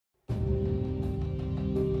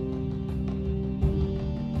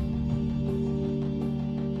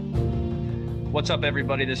What's up,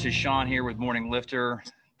 everybody? This is Sean here with Morning Lifter.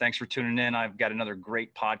 Thanks for tuning in. I've got another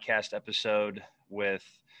great podcast episode with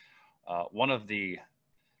one of the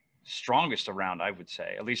strongest around, I would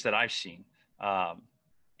say, at least that I've seen.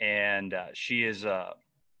 She is a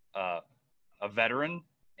veteran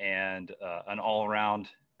and an all-around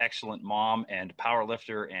excellent mom and power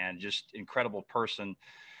lifter and just incredible person,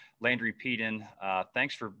 Landry Peden.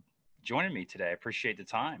 Thanks for joining me today. I appreciate the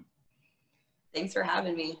time. Thanks for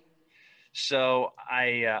having me. So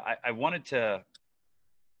I wanted to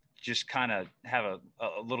just kind of have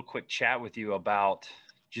a little quick chat with you about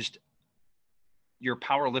just your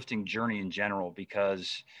powerlifting journey in general,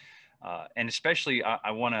 because, and especially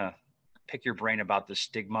I want to pick your brain about the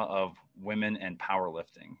stigma of women and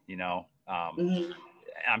powerlifting. You know,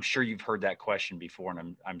 I'm sure you've heard that question before,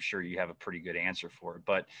 and I'm sure you have a pretty good answer for it.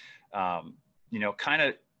 But, you know, kind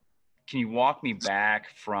of, can you walk me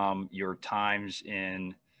back from your times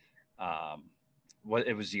in what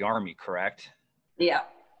it was the Army, correct? Yeah.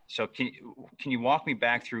 So can you walk me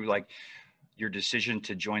back through like your decision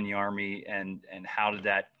to join the Army and how did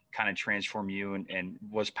that kind of transform you, and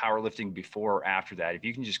was powerlifting before or after that? If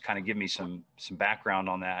you can just kind of give me some background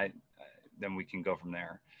on that, then we can go from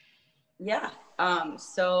there. Yeah.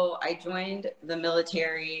 So I joined the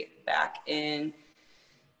military back in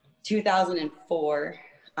 2004.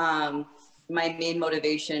 My main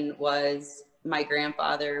motivation was my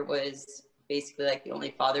grandfather was basically like the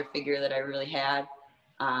only father figure that I really had.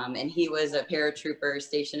 And he was a paratrooper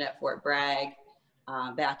stationed at Fort Bragg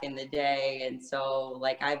back in the day. And so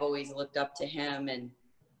like I've always looked up to him, and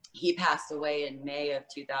he passed away in May of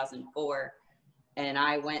 2004. And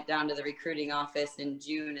I went down to the recruiting office in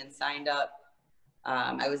June and signed up.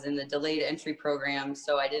 I was in the delayed entry program,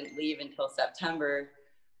 so I didn't leave until September,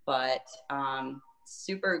 but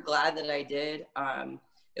super glad that I did.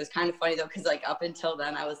 It was kind of funny though, because like up until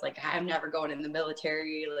then I was like, I'm never going in the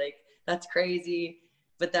military, like that's crazy.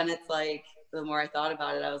 But then it's like, the more I thought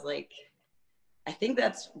about it, I was like, I think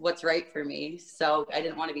that's what's right for me. So I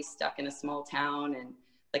didn't want to be stuck in a small town, and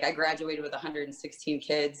like I graduated with 116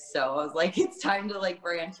 kids, so I was like, it's time to like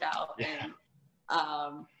branch out. Yeah.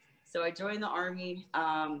 And so I joined the Army.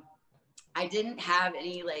 I didn't have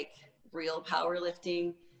any like real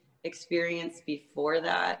powerlifting experience before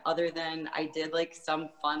that, other than I did like some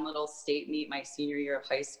fun little state meet my senior year of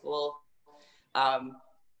high school.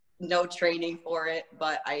 No training for it,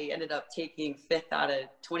 but I ended up taking 5th out of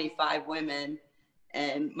 25 women,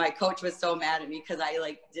 and my coach was so mad at me because I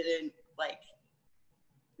like didn't like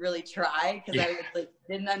really try, because I like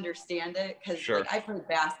didn't understand it, because like I played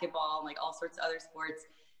basketball and like all sorts of other sports,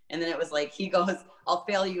 and then it was like, he goes, I'll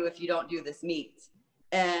fail you if you don't do this meet.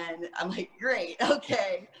 And I'm like, great,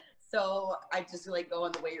 okay. So I just like go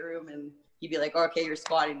in the weight room, and he'd be like, okay, you're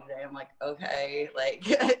squatting today. I'm like, okay. Like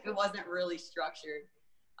it wasn't really structured.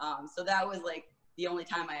 So that was like the only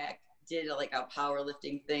time I did like a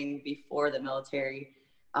powerlifting thing before the military.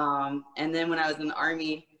 And then when I was in the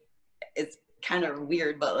Army, it's kind of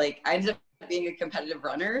weird, but like I ended up being a competitive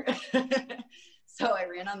runner. So I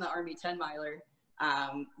ran on the Army 10 miler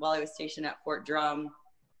while I was stationed at Fort Drum.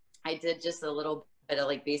 I did just a little bit of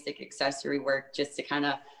like basic accessory work just to kind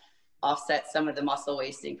of offset some of the muscle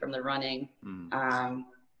wasting from the running.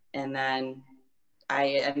 And then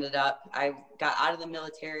I got out of the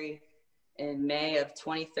military in May of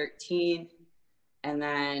 2013. And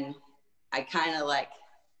then I kind of like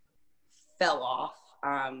fell off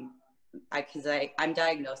because I'm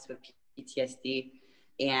diagnosed with PTSD,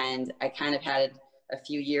 and I kind of had a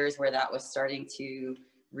few years where that was starting to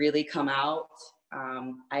really come out.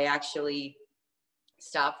 I actually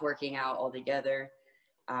stopped working out altogether.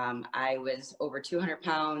 I was over 200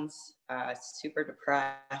 pounds, super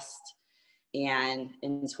depressed. And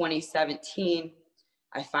in 2017,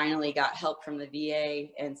 I finally got help from the VA,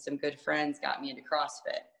 and some good friends got me into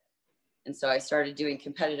CrossFit. And so I started doing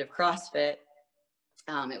competitive CrossFit.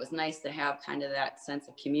 It was nice to have kind of that sense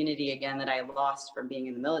of community again that I lost from being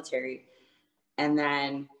in the military. And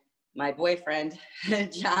then my boyfriend,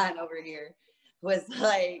 John over here, was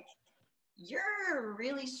like, you're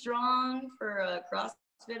really strong for a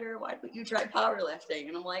CrossFitter. Why don't you try powerlifting?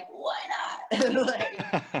 And I'm like, why not?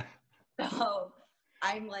 Like, so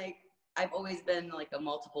I'm like, I've always been like a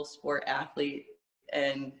multiple sport athlete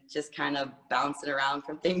and just kind of bouncing around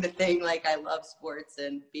from thing to thing. Like I love sports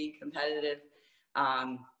and being competitive.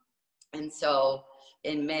 And so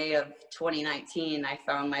in May of 2019, I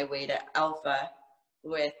found my way to Alpha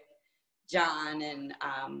with John and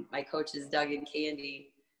my coaches, Doug and Candy.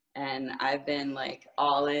 And I've been like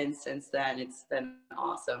all in since then. It's been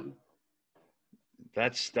awesome.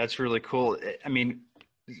 That's really cool. I mean,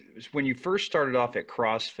 when you first started off at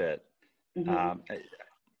CrossFit, Mhm.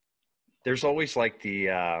 There's always like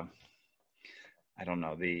I don't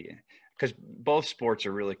know, because both sports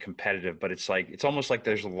are really competitive, but it's almost like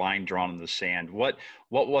there's a line drawn in the sand. What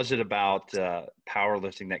was it about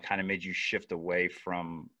powerlifting that kind of made you shift away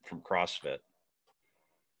from CrossFit?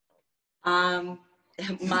 Um,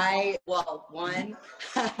 one,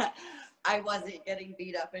 I wasn't getting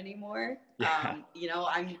beat up anymore. Yeah,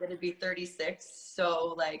 I'm going to be 36.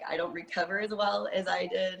 So like, I don't recover as well as I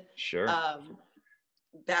did, sure. um,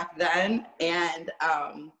 back then. And,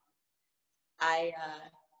 I,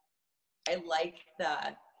 I like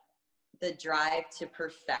the drive to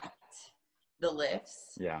perfect the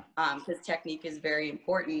lifts, Yeah. because technique is very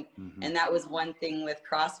important. Mm-hmm. And that was one thing with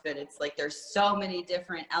CrossFit. It's like there's so many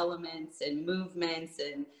different elements and movements,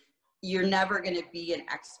 and you're never going to be an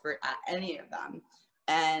expert at any of them.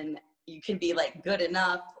 And you can be like good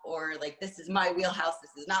enough, or like, this is my wheelhouse,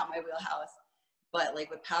 this is not my wheelhouse. But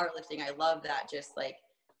like with powerlifting, I love that just like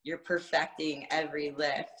you're perfecting every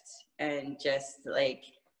lift, and just like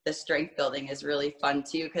the strength building is really fun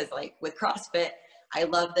too. Cause like with CrossFit, I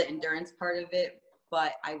love the endurance part of it,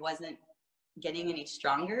 but I wasn't getting any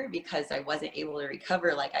stronger because I wasn't able to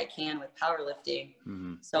recover like I can with powerlifting.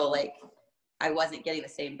 Mm-hmm. So like I wasn't getting the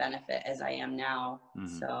same benefit as I am now.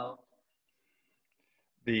 Mm-hmm. So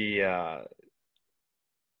the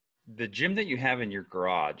gym that you have in your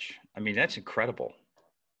garage, I mean, that's incredible.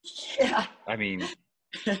 yeah. I mean,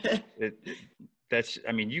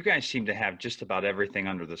 I mean, you guys seem to have just about everything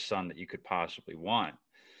under the sun that you could possibly want.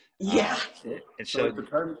 Yeah. And So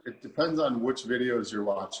it depends on which videos you're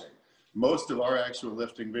watching. Most of our actual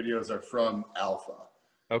lifting videos are from Alpha.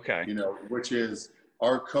 Okay. Which is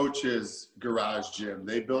our coach's garage gym.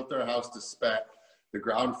 They built their house to spec. The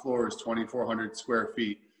ground floor is 2,400 square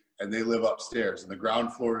feet, and they live upstairs, and the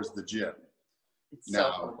ground floor is the gym. It's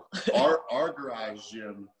Now, so cool. our garage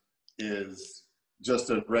gym is just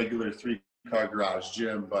a regular 3-car garage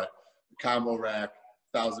gym, but combo rack,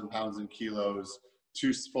 1,000 pounds in kilos,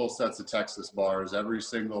 2 full sets of Texas bars, every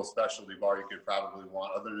single specialty bar you could probably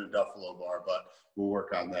want, other than a Duffalo bar, but we'll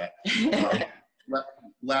work on that.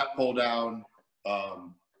 Lat pull down,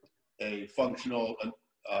 a functional,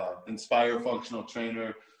 Inspire functional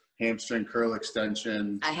trainer, hamstring curl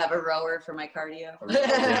extension. I have a rower for my cardio.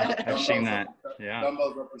 Yeah, I've seen that. Yeah.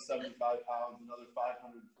 Dumbbells up for 75 pounds, another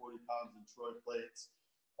 540 pounds in Troy plates,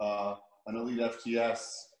 an Elite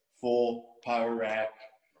FTS, full power rack.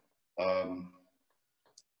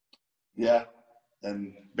 Yeah,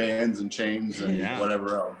 and bands and chains and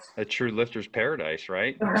whatever else. A true lifter's paradise,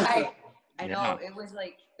 right? Right. I know. It was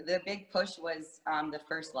like the big push was the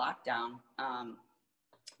first lockdown.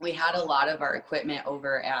 We had a lot of our equipment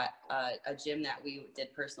over at a gym that we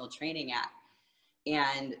did personal training at.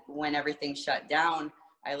 And when everything shut down,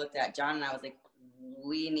 I looked at John and I was like,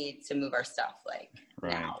 we need to move our stuff like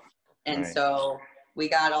now. And so we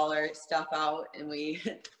got all our stuff out, and we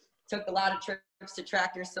took a lot of trips to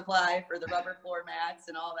Tractor Supply for the rubber floor mats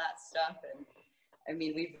and all that stuff. And I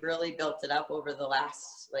mean, we've really built it up over the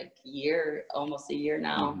last like year, almost a year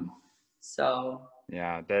now. Mm-hmm. So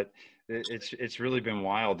yeah, it's really been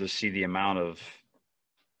wild to see the amount of,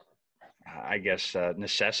 I guess,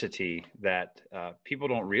 necessity that people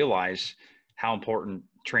don't realize how important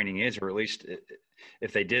training is, or at least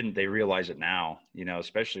if they didn't, they realize it now,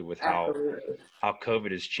 especially with how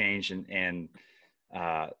COVID has changed and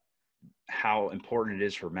how important it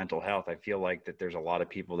is for mental health. I feel like that there's a lot of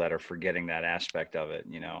people that are forgetting that aspect of it,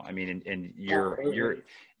 I mean, and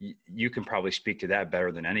you can probably speak to that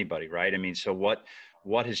better than anybody, right? I mean, so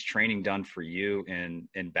what has training done for you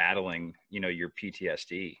in battling, your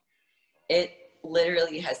PTSD? It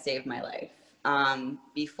literally has saved my life.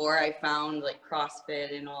 Before I found like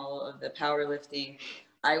CrossFit and all of the powerlifting,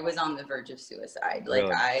 I was on the verge of suicide. Like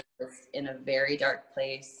Really? I was in a very dark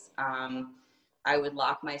place. I would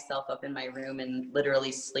lock myself up in my room and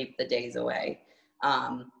literally sleep the days away.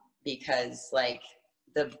 Because like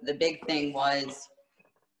the big thing was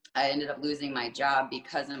I ended up losing my job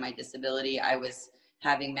because of my disability. I was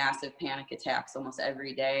having massive panic attacks almost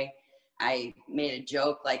every day. I made a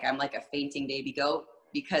joke, like I'm like a fainting baby goat,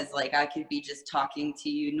 because like I could be just talking to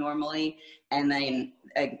you normally, and then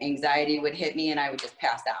anxiety would hit me and I would just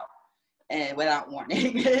pass out and without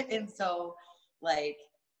warning. And so like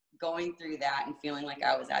going through that and feeling like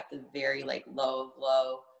I was at the very like low of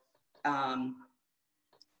low.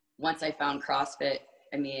 Once I found CrossFit,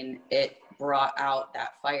 I mean, it brought out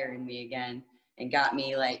that fire in me again and got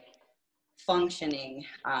me like functioning,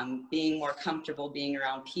 being more comfortable being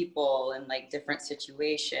around people and like different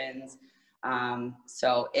situations.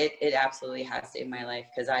 So it absolutely has saved my life,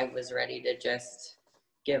 because I was ready to just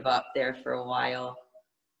give up there for a while.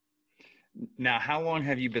 Now, how long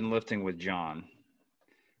have you been lifting with John?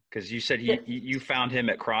 Because you said you found him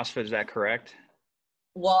at CrossFit. Is that correct?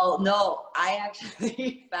 Well, no, I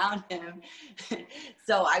actually found him.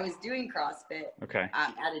 So I was doing CrossFit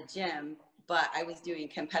at a gym, but I was doing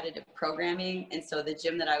competitive programming. And so the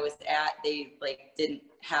gym that I was at, they like didn't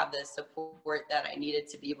have the support that I needed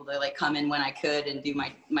to be able to like come in when I could and do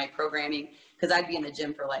my programming. Cause I'd be in the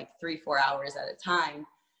gym for like 3-4 hours at a time.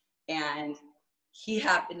 And he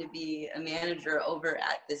happened to be a manager over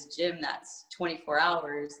at this gym that's 24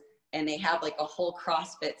 hours. And they have like a whole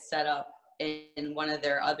CrossFit set up in one of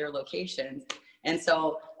their other locations. And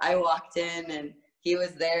so I walked in and he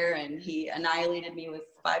was there and he annihilated me with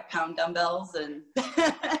 5-pound dumbbells. And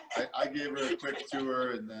I gave her a quick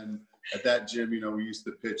tour, and then at that gym, you know, we used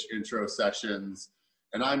to pitch intro sessions,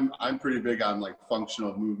 and I'm pretty big on like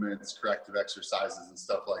functional movements, corrective exercises and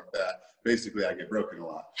stuff like that. Basically, I get broken a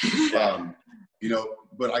lot. You know,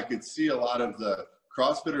 but I could see a lot of the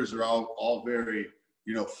CrossFitters are all very,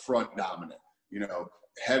 you know, front dominant, you know,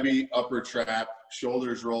 heavy upper trap,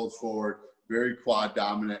 shoulders rolled forward, very quad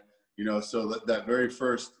dominant, you know, so that very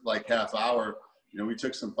first like half hour, you know, we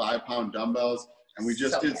took some 5-pound dumbbells and we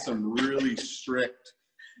just did some really strict,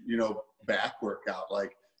 you know, back workout,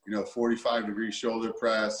 like, you know, 45-degree shoulder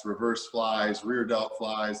press, reverse flies, rear delt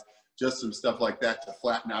flies, just some stuff like that to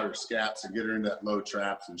flatten out her scaps and get her into that low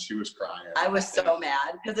traps. And she was crying. I was so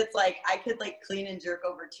mad because it's like I could like clean and jerk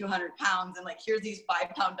over 200 pounds and like here's these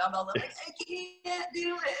 5-pound dumbbells. I'm like, I can't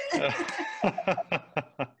do it.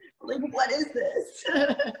 Like, what is this?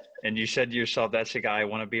 And you said to yourself, that's a guy I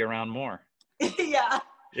want to be around more. Yeah.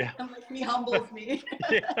 Yeah. I'm like, he humbles me.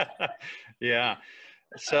 Yeah.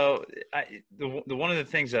 So one of the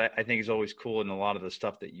things that I think is always cool in a lot of the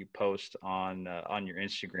stuff that you post on your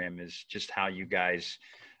Instagram is just how you guys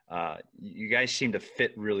seem to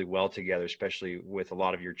fit really well together, especially with a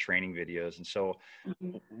lot of your training videos. And so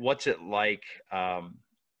what's it like,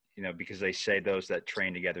 you know, because they say those that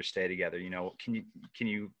train together stay together, you know, can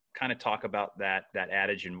you kind of talk about that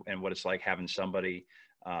adage and what it's like having somebody,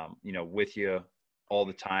 you know, with you all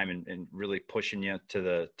the time and really pushing you to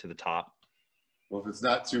the top? Well, if it's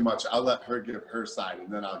not too much, I'll let her give her side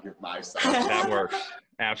and then I'll give my side. That works.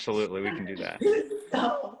 Absolutely. We can do that.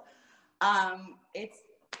 So,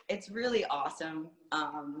 it's really awesome.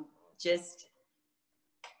 Just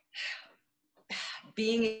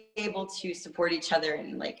being able to support each other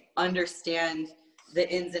and like understand the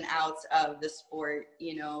ins and outs of the sport,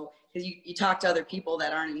 you know, because you talk to other people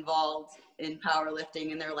that aren't involved in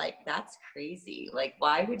powerlifting and they're like, that's crazy. Like,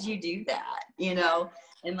 why would you do that? You know?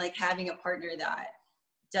 And like having a partner that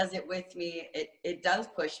does it with me, it does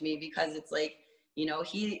push me because it's like, you know,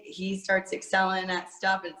 he starts excelling at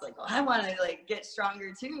stuff. And it's like, well, I want to like get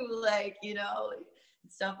stronger too. Like, you know, like,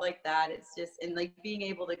 stuff like that. It's just, and like being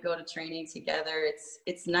able to go to training together,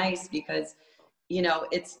 it's nice because, you know,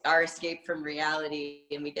 it's our escape from reality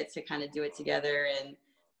and we get to kind of do it together. And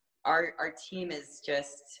our team is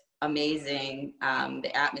just amazing.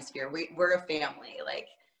 The atmosphere, we're a family. Like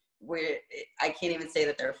I can't even say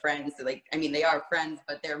that they're friends. Like, I mean, they are friends,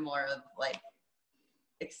 but they're more of like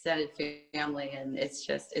extended family. And it's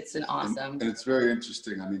an awesome. And it's very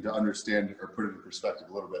interesting. I mean, to understand or put it in perspective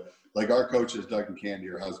a little bit, like our coaches, Doug and Candy,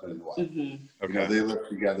 are husband and wife. Mm-hmm. Okay. You know, they live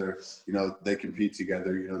together, you know, they compete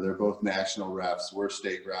together, you know, they're both national refs, we're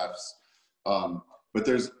state refs. But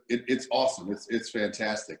it's awesome. It's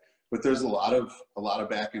fantastic. But there's a lot of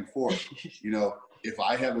back and forth. You know, if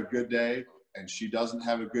I have a good day and she doesn't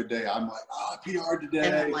have a good day, I'm like, oh, I PR'd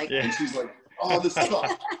today. And she's like, oh, this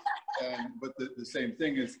sucks. But the same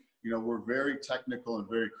thing is, you know, we're very technical and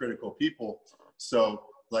very critical people. So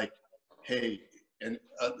like, hey, and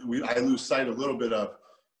I lose sight a little bit of,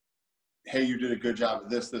 hey, you did a good job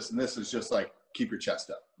of this, and this is just like, keep your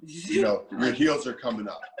chest up. You know, your heels are coming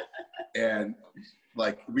up. And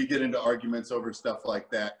like, we get into arguments over stuff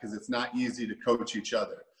like that because it's not easy to coach each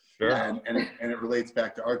other. Sure. And it relates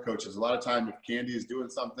back to our coaches. A lot of time if Candy is doing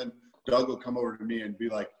something, Doug will come over to me and be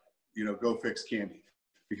like, you know, go fix Candy.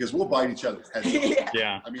 Because we'll bite each other's heads off.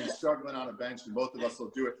 Yeah. I mean, struggling on a bench and both of us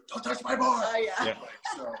will do it. Don't touch my bar. Oh, yeah. Like,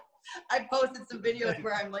 so. I posted some videos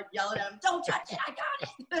where I'm like yelling at him, don't touch it, I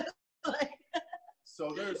got it. Like,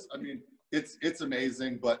 so I mean, it's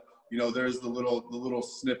amazing, but you know, there's the little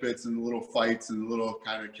snippets and the little fights and the little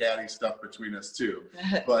kind of catty stuff between us too.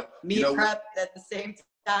 But meat you know, prep at the same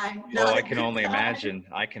time. Oh, I can only imagine.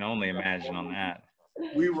 I can only imagine on that.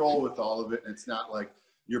 We roll with all of it, and it's not like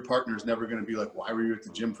your partner's never going to be like, why were you at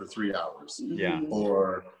the gym for 3 hours? Yeah.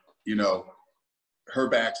 Or, you know, her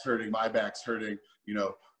back's hurting, my back's hurting,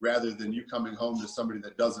 rather than you coming home to somebody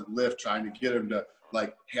that doesn't lift, trying to get them to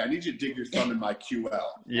like, hey, I need you to dig your thumb in my QL.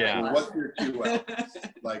 Yeah. Well, what's your QL?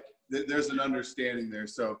 Like, there's an understanding there.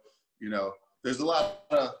 So, there's a lot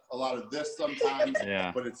of this sometimes,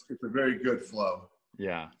 but it's a very good flow.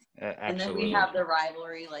 Yeah, absolutely. And then we have the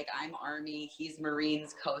rivalry. Like, I'm Army, he's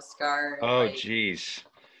Marines, Coast Guard. Oh, geez.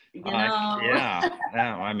 Yeah.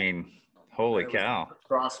 I mean, holy cow.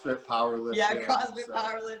 CrossFit powerlifting. Yeah, CrossFit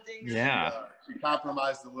powerlifting. Yeah. She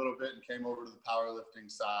compromised a little bit and came over to the powerlifting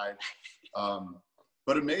side.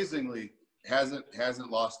 But amazingly, hasn't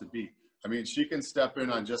lost a beat. I mean, she can step in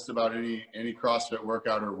on just about any CrossFit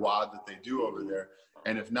workout or WOD that they do over there,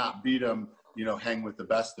 and if not beat them, hang with the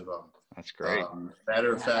best of them. That's great.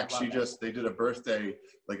 Matter of fact, they did a birthday,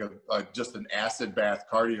 like just an acid bath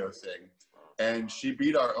cardio thing, and she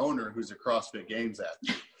beat our owner, who's a CrossFit Games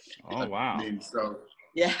athlete. Oh wow! I mean, so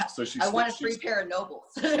I won a free pair of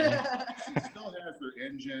Nobles. She still has her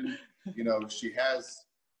engine. She has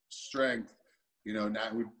strength. Now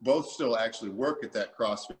we both still actually work at that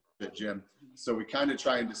CrossFit gym, so we kind of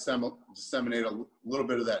try and disseminate a little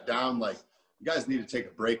bit of that down. Like, you guys need to take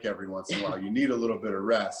a break every once in a while. You need a little bit of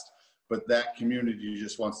rest. But that community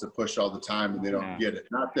just wants to push all the time, and they don't get it.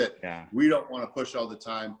 Not that we don't want to push all the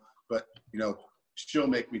time, but she'll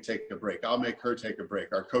make me take a break. I'll make her take a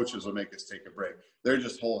break. Our coaches will make us take a break. They're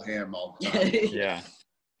just whole ham all the time. Yeah.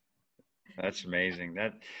 That's amazing.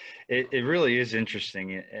 It really is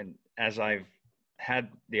interesting. And as I've had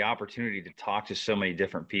the opportunity to talk to so many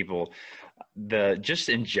different people, just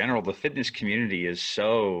in general, the fitness community is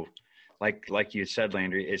so, like you said,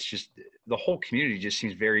 Landry, it's just, the whole community just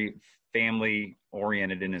seems very family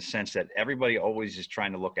oriented, in a sense that everybody always is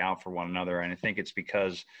trying to look out for one another. And I think it's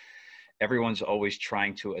because everyone's always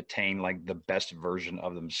trying to attain like the best version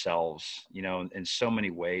of themselves, in so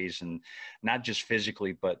many ways, and not just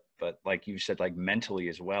physically, but like you said, like mentally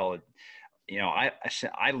as well.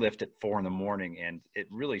 I lift at 4 a.m, and it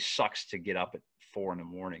really sucks to get up at 4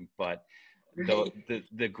 a.m. But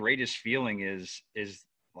the greatest feeling is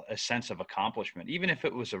a sense of accomplishment, even if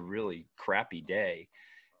it was a really crappy day.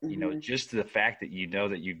 Just the fact that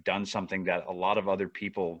that you've done something that a lot of other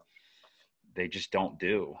people, they just don't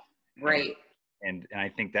do. Right. And I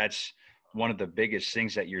think that's one of the biggest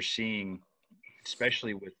things that you're seeing,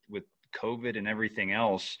 especially with COVID and everything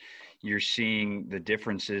else. You're seeing the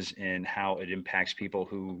differences in how it impacts people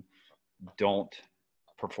who don't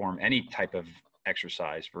perform any type of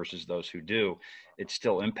exercise versus those who do. It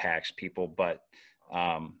still impacts people, but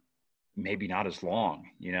maybe not as long,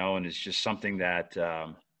 and it's just something that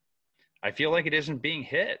I feel like it isn't being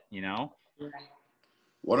hit,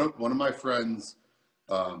 One of my friends,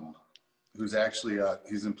 who's actually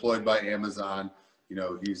he's employed by Amazon.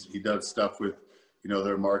 He does stuff with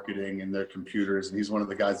their marketing and their computers, and he's one of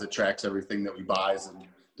the guys that tracks everything that we buys and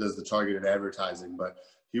does the targeted advertising. But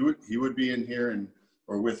he would be in here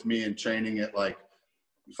or with me and training at like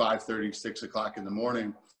 5:30, 6 o'clock in the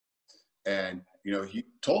morning, and he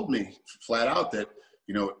told me flat out that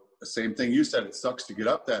the same thing you said. It sucks to get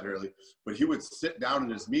up that early, but he would sit down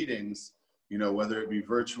in his meetings, whether it be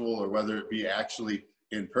virtual or whether it be actually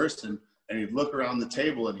in person, and he'd look around the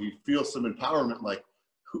table and he'd feel some empowerment, like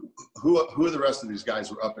who are the rest of these guys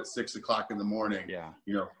who are up at 6 o'clock in the morning,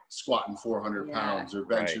 squatting 400 pounds or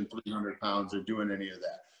benching 300 pounds or doing any of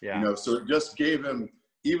that. So it just gave him,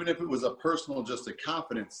 even if it was a personal, just a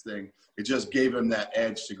confidence thing, it just gave him that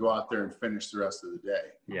edge to go out there and finish the rest of the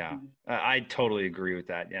day. Yeah, I totally agree with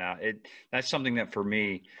that. Yeah, that's something that for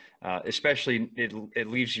me, especially it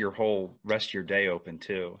leaves your whole rest of your day open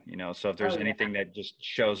too. So if there's anything that just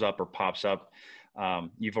shows up or pops up,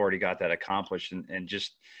 you've already got that accomplished, and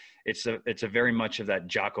just it's a very much of that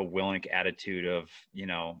Jocko Willink attitude of,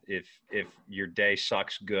 if your day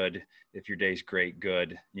sucks, good. If your day's great,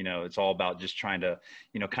 good. It's all about just trying to,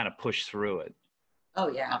 kind of push through it. Oh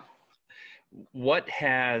yeah. What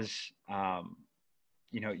has,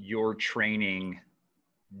 your training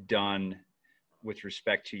done with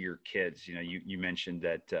respect to your kids? You mentioned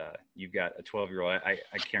that you've got a 12-year-old. I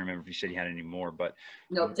can't remember if you said you had any more, but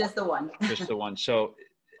nope, just the one. Just the one. So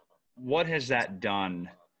what has that done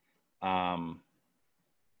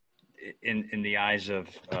in the eyes of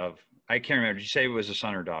I can't remember. Did you say it was a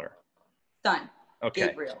son or daughter? Son. Okay.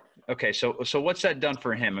 Gabriel. Okay. So what's that done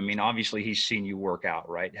for him? I mean, obviously he's seen you work out,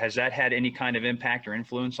 right? Has that had any kind of impact or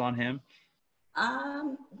influence on him?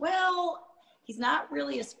 Well, he's not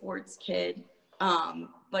really a sports kid,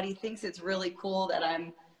 but he thinks it's really cool that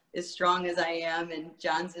I'm as strong as I am and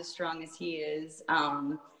John's as strong as he is.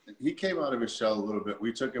 He came out of his shell a little bit.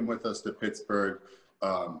 We took him with us to Pittsburgh,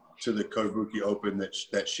 to the Kabuki Open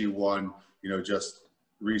that she won just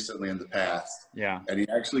recently in the past. Yeah. And he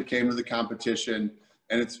actually came to the competition,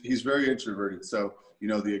 and he's very introverted. So,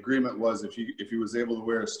 the agreement was if he was able to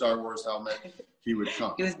wear a Star Wars helmet, he would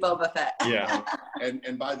come. He was Boba Fett. Yeah.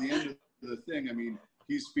 And by the end of the thing, I mean,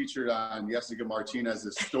 he's featured on Jessica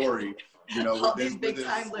Martinez's story, All these big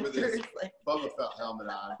time with lifters. his Boba Fett helmet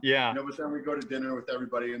on. Yeah. But then we go to dinner with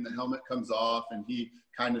everybody and the helmet comes off and he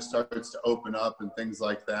kind of starts to open up and things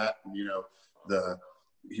like that. And,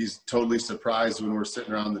 he's totally surprised when we're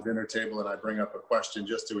sitting around the dinner table and I bring up a question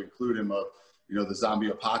just to include him of, the zombie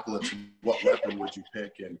apocalypse, what weapon would you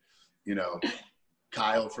pick? And,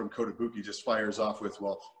 Kyle from Kotobuki just fires off with,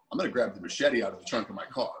 well, I'm going to grab the machete out of the trunk of my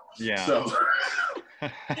car. Yeah. So,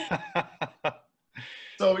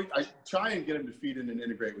 so I try and get him to feed in and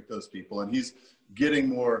integrate with those people. And he's getting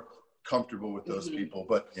more comfortable with those people.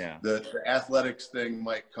 But the athletics thing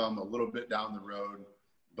might come a little bit down the road.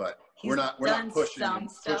 But we're not pushing him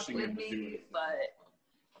to do it. But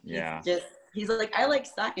he's like, I like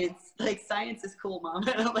science. Like, science is cool, Mom.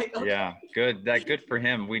 And I'm like, okay. Yeah, good. Good for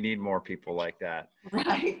him. We need more people like that.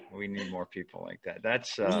 Right. We need more people like that.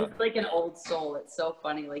 That's he's like an old soul. It's so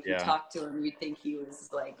funny. Like, you talk to him, you'd think he was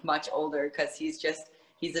like much older because he's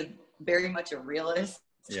very much a realist.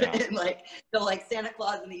 Yeah. And so Santa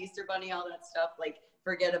Claus and the Easter Bunny, all that stuff, like,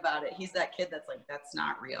 forget about it. He's that kid that's like, that's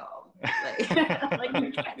not real. Like,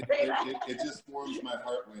 you can't say that. It just warms my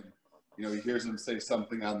heart when, he hears him say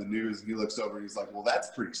something on the news and he looks over and he's like, well, that's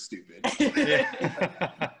pretty stupid.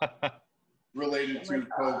 Related to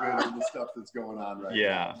COVID and the stuff that's going on right now.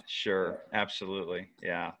 Yeah, sure. Absolutely.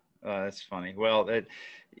 Yeah. That's funny. Well,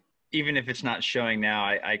 even if it's not showing now,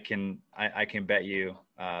 I can bet you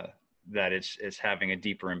that it's having a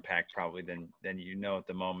deeper impact probably than at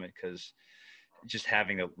the moment, because just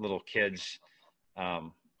having the little kids,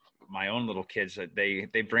 my own little kids, that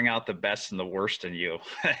they bring out the best and the worst in you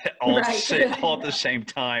all at the same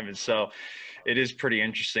time. And so it is pretty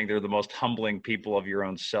interesting. They're the most humbling people of your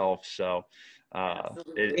own self. So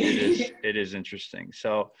it is interesting.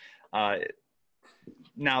 So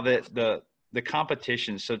now the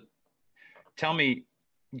competition. So tell me,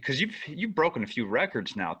 because you've broken a few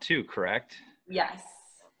records now too, correct? Yes.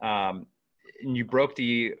 And you broke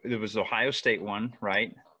there was the Ohio State one,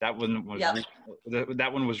 right? That one was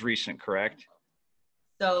that one was recent, correct?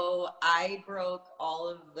 So I broke all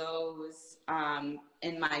of those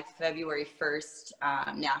in my February 1st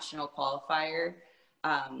national qualifier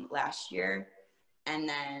last year, and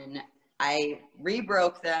then I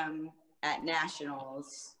rebroke them at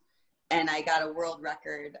nationals, and I got a world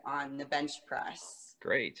record on the bench press.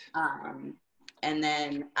 Great. And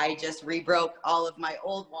then I just rebroke all of my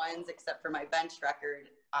old ones except for my bench record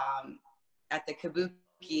at the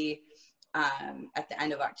Kabuki at the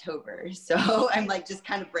end of October. So I'm like just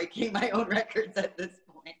kind of breaking my own records at this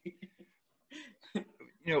point.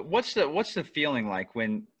 What's the feeling like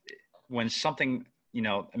when something,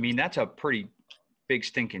 I mean, that's a pretty big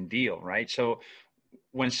stinking deal, right? So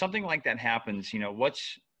when something like that happens,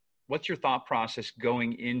 what's your thought process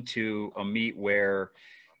going into a meet where,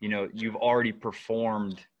 you've already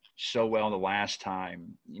performed so well the last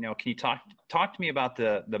time? Can you talk to me about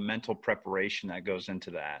the mental preparation that goes into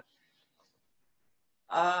that?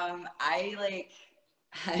 I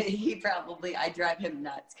drive him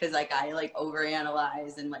nuts because I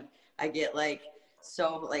overanalyze and I get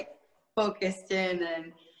so focused in,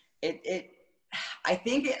 and I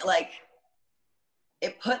think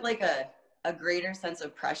it put a greater sense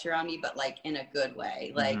of pressure on me, but in a good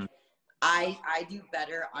way. Mm-hmm. I do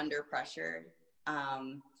better under pressure.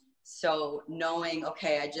 So knowing,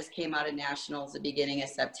 okay, I just came out of nationals the beginning of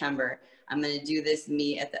September. I'm going to do this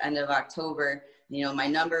meet at the end of October. My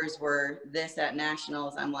numbers were this at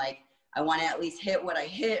nationals. I'm like, I want to at least hit what I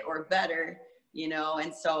hit or better,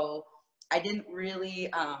 and so I didn't really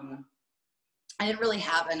have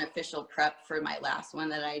an official prep for my last one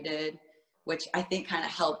that I did, which I think kind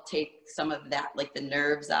of helped take some of that, the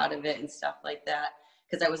nerves out of it and stuff like that.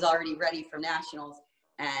 Because I was already ready for nationals,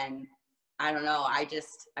 and I don't know, I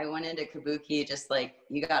went into Kabuki just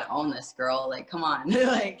you got to own this, girl. Come on.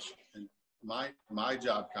 And my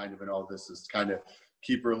job kind of in all this is kind of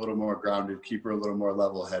keep her a little more grounded, keep her a little more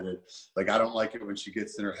level-headed. I don't like it when she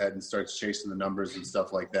gets in her head and starts chasing the numbers and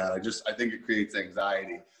stuff like that. I think it creates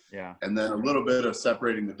anxiety. Yeah. And then a little bit of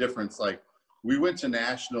separating the difference. We went to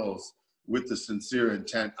nationals with the sincere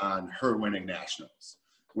intent on her winning nationals,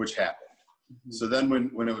 which happened. Mm-hmm. So then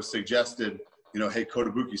when it was suggested, hey,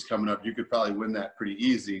 Kotobuki's coming up, you could probably win that pretty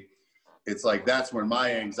easy. It's that's when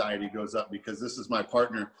my anxiety goes up, because this is my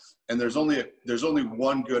partner, and there's only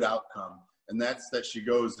one good outcome, and that's that she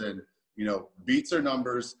goes and beats her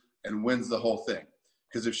numbers and wins the whole thing.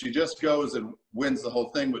 Because if she just goes and wins the whole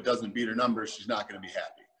thing but doesn't beat her numbers, she's not going to be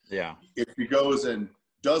happy. Yeah. If she goes and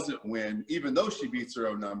doesn't win, even though she beats her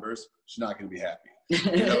own numbers, she's not going to be happy.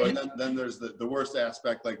 You know, and then there's the worst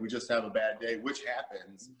aspect, like we just have a bad day, which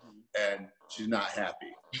happens, and she's not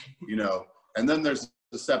happy, you know. And then there's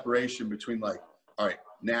the separation between, like, all right,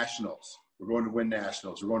 nationals, we're going to win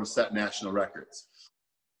nationals, we're going to set national records.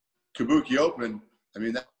 Kabuki Open, I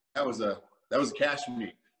mean, that was a cash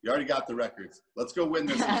meet. You already got the records. Let's go win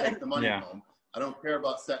this and take the money home. I don't care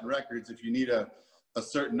about setting records. If you need a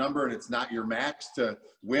certain number and it's not your max to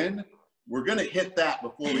win, we're going to hit that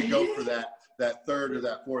before we go for that third or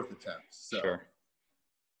that fourth attempt. So Sure.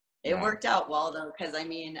 It worked out well though, because I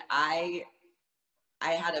mean, I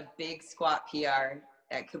had a big squat PR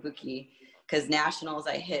at Kabuki, because nationals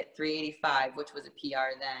I hit 385, which was a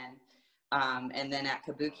PR then, and then at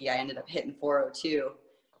Kabuki I ended up hitting 402,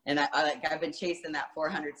 and I've been chasing that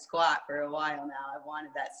 400 squat for a while now. I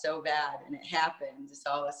wanted that so bad, and it happened.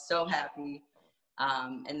 So I was so happy.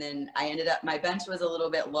 And then I ended up, my bench was a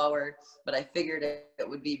little bit lower, but I figured it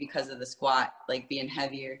would be because of the squat, like being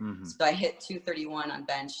heavier. Mm-hmm. So I hit 231 on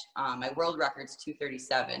bench. My world record's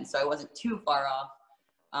 237. So I wasn't too far off.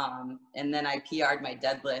 And then I PR'd my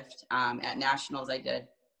deadlift. At nationals, I did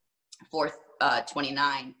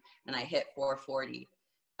 429 and I hit 440,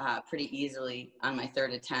 pretty easily on my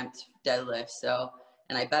third attempt deadlift. So,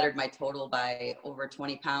 and I bettered my total by over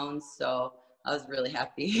 20 pounds. So I was really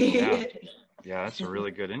happy. Yeah. Yeah, that's a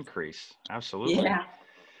really good increase. Absolutely. Yeah.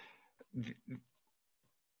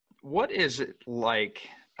 What is it like?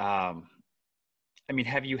 I mean,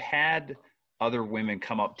 have you had other women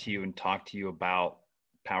come up to you and talk to you about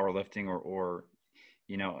powerlifting, or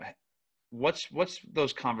you know, what's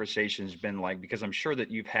those conversations been like? Because I'm sure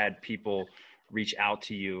that you've had people reach out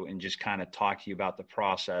to you and just kind of talk to you about the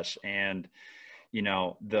process, and you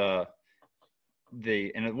know,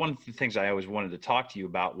 and one of the things I always wanted to talk to you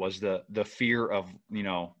about was the fear of, you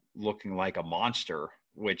know, looking like a monster,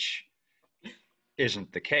 which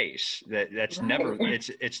isn't the case. That's Right. never,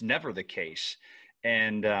 it's never the case.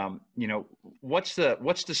 And, you know, what's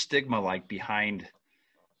the stigma like behind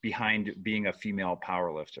being a female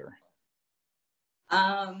powerlifter?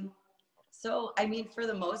 So, I mean, for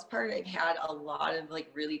the most part, I've had a lot of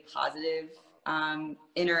like really positive,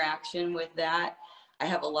 interaction with that. I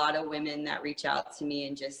have a lot of women that reach out to me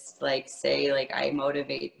and just like say like I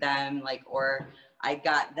motivate them, like, or I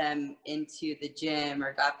got them into the gym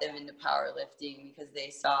or got them into powerlifting because they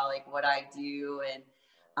saw like what I do. And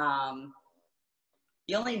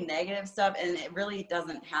the only negative stuff, and it really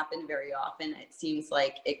doesn't happen very often, it seems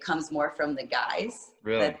like it comes more from the guys.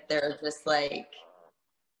 Really? That they're just like,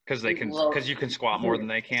 because you can squat more than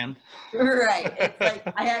they can. Right. It's like,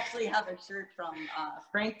 I actually have a shirt from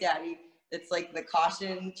Frank Daddy. It's like the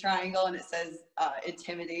caution triangle, and it says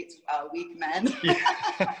intimidates weak men.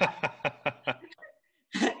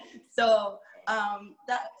 So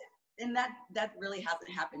that really hasn't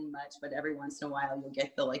happened much, but every once in a while you'll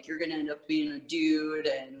get the like, you're gonna end up being a dude,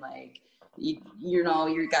 and like you know,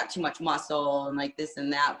 you got too much muscle and like this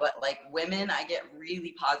and that. But like women, I get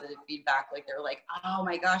really positive feedback. Like they're like, oh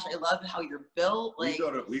my gosh, I love how you're built. Like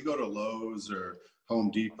we go to Lowe's or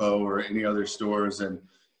Home Depot or any other stores, and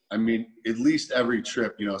I mean, at least every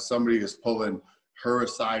trip, you know, somebody is pulling her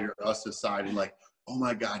aside or us aside and like, oh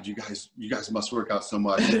my God, you guys must work out so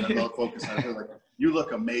much. And I love focus on it. Like, you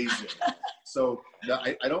look amazing. So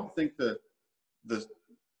I don't think that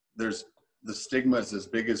there's the stigma is as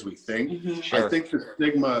big as we think. Mm-hmm. Sure. I think the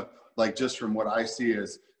stigma, like just from what I see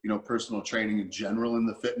is, you know, personal training in general in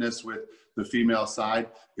the fitness with the female side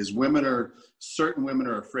is certain women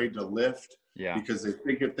are afraid to lift. Yeah. Because they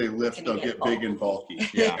think if they lift, they'll get big and bulky.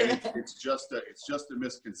 Yeah. And it's just a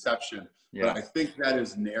misconception. Yeah. But I think that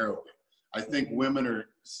is narrowing. I think women are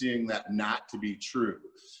seeing that not to be true.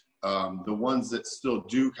 The ones that still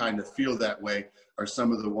do kind of feel that way are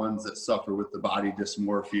some of the ones that suffer with the body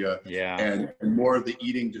dysmorphia. Yeah. And more of the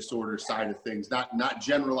eating disorder side of things. Not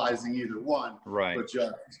generalizing either one. Right. But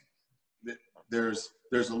just there's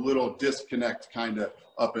a little disconnect kind of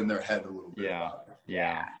up in their head a little bit. Yeah.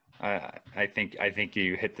 Yeah. I think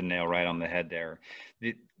you hit the nail right on the head there.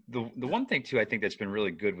 The one thing too, I think that's been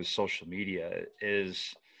really good with social media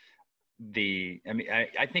is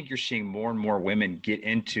I think you're seeing more and more women get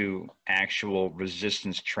into actual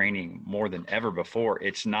resistance training more than ever before.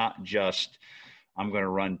 It's not just, I'm going to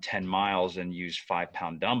run 10 miles and use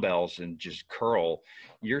 5-pound dumbbells and just curl.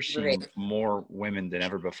 You're seeing more women than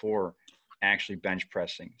ever before actually bench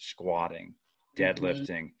pressing, squatting,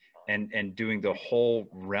 deadlifting, and doing the whole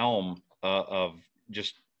realm of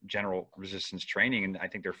just general resistance training. And I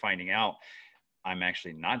think they're finding out I'm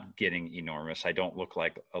actually not getting enormous. I don't look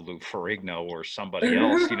like a Lou Ferrigno or somebody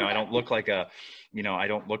else. You know, I don't look like a, you know, I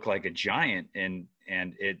don't look like a giant. And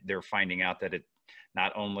they're finding out that it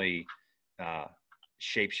not only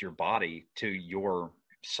shapes your body to your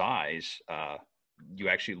size, you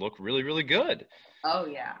actually look really, really good. Oh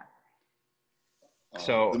yeah.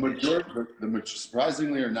 So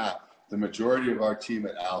surprisingly or not, the majority of our team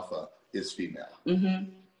at Alpha is female.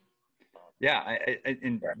 Mm-hmm. Yeah,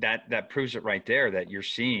 and that proves it right there, that you're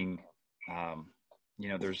seeing, you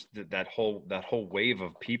know, there's that whole wave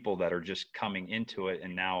of people that are just coming into it,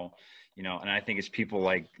 and now, you know, and I think it's people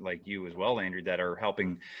like you as well, Andrew, that are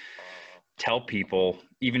helping tell people,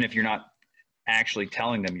 even if you're not actually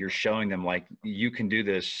telling them, you're showing them like you can do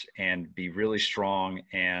this and be really strong,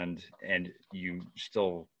 and you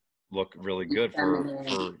still look really good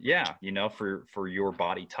for yeah, you know, for your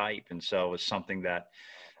body type. And so it's something that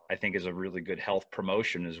I think is a really good health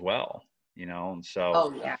promotion as well, you know. And so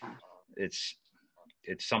oh yeah, it's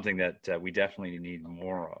something that we definitely need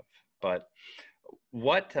more of. But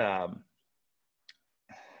what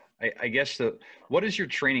I guess what does your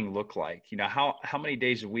training look like? You know, how many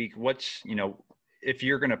days a week? What's, you know, if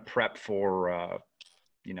you're going to prep for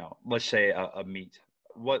you know, let's say a meet,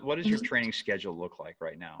 what does your training schedule look like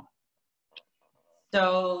right now?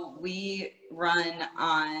 So we run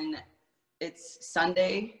on, it's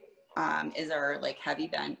Sunday is our like heavy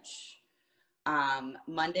bench.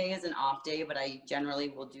 Monday is an off day, but I generally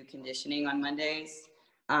will do conditioning on Mondays.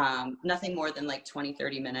 Nothing more than like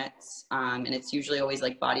 20-30 minutes. And it's usually always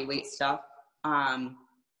like body weight stuff.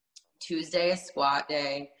 Tuesday is squat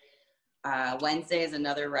day. Wednesday is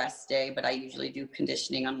another rest day, but I usually do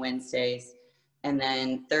conditioning on Wednesdays. And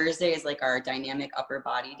then Thursday is like our dynamic upper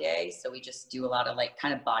body day. So we just do a lot of like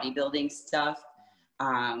kind of bodybuilding stuff,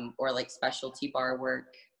 or like specialty bar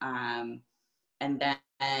work. And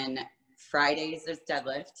then Fridays there's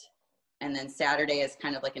deadlift. And then Saturday is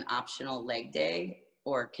kind of like an optional leg day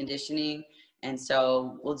or conditioning. And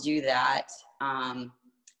so we'll do that.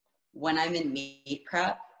 When I'm in meet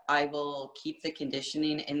prep, I will keep the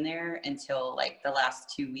conditioning in there until like the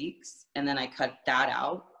last 2 weeks. And then I cut that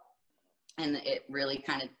out. And it really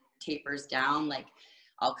kind of tapers down. Like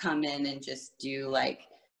I'll come in and just do like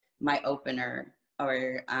my opener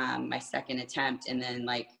or my second attempt, and then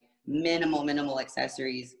like minimal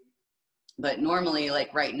accessories. But normally,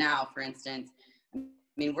 like right now, for instance, I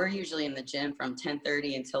mean, we're usually in the gym from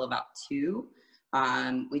 10:30 until about 2.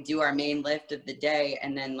 We do our main lift of the day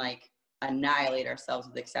and then like annihilate ourselves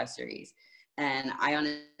with accessories. And I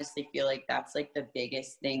honestly feel like that's like the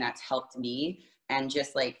biggest thing that's helped me. And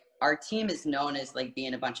just like our team is known as like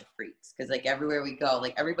being a bunch of freaks, because like everywhere we go,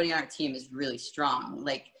 like everybody on our team is really strong.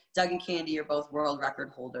 Like Doug and Candy are both world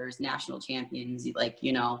record holders, national champions, like,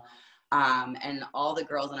 you know, and all the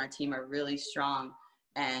girls on our team are really strong.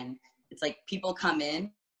 And it's like people come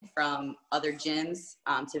in from other gyms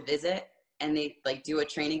to visit, and they like do a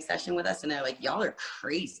training session with us, and they're like, y'all are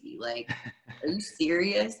crazy. Like, are you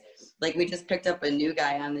serious? Like, we just picked up a new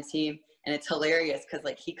guy on the team, and it's hilarious because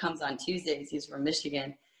like he comes on Tuesdays, he's from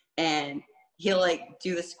Michigan, and he'll like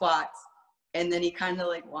do the squats, and then he kind of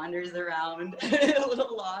like wanders around a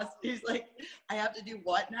little lost. He's like, I have to do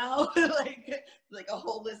what now? like a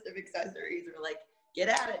whole list of accessories. We're like, get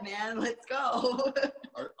at it, man, let's go.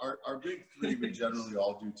 our big three we generally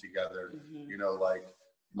all do together. You know, like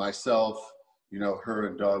myself, you know, her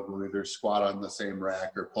and Doug will either squat on the same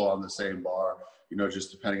rack or pull on the same bar, you know,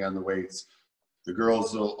 just depending on the weights. The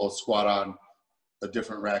girls will squat on a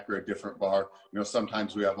different rack or a different bar. You know,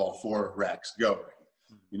 sometimes we have all 4 racks going,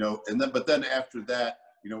 you know, and then, but then after that,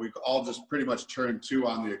 you know, we all just pretty much turn to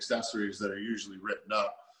on the accessories that are usually written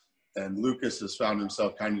up. And Lucas has found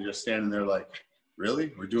himself kind of just standing there like,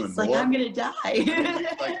 really? We're doing more? Like, I'm going to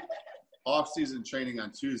die. Like off-season training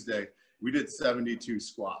on Tuesday, we did 72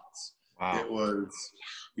 squats. Wow. It was,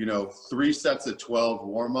 you know, 3 sets of 12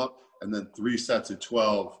 warm-up and then 3 sets of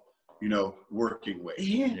 12, you know, working weight.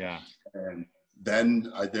 Yeah. And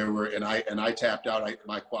then I tapped out.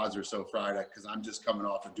 My quads are so fried because I'm just coming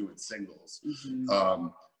off of doing singles.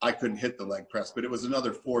 I couldn't hit the leg press, but it was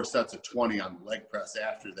another 4 sets of 20 on the leg press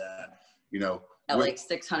after that, you know. At like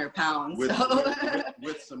 600 pounds. With other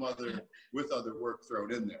work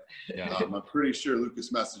thrown in there. Yeah. I'm pretty sure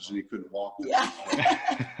Lucas messaged and he couldn't walk. Yeah.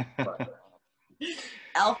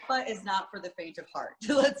 Alpha is not for the faint of heart.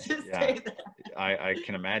 Let's just say that. I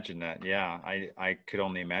can imagine that. Yeah. I could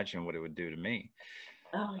only imagine what it would do to me.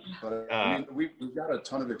 Oh, yeah. But I mean, we've got a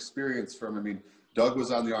ton of experience from, I mean, Doug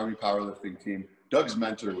was on the Army powerlifting team. Doug's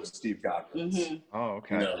mentor was Steve Goggins. Oh,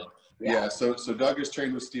 okay. You know? Yeah. So Doug is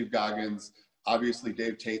trained with Steve Goggins. Obviously,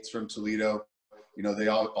 Dave Tate's from Toledo. You know, they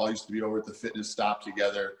all used to be over at the Fitness Stop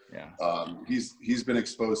together. Yeah. He's been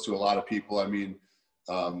exposed to a lot of people. I mean,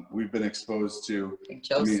 we've been exposed to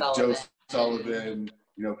Joe Sullivan. Joe Sullivan,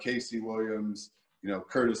 you know, Casey Williams, you know,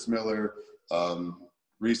 Curtis Miller,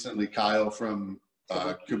 recently Kyle from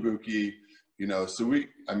Kabuki, you know, so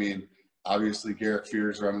I mean, obviously Garrett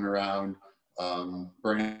Fears running around,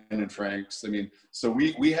 Brandon Franks. I mean, so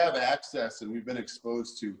we have access, and we've been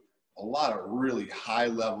exposed to a lot of really high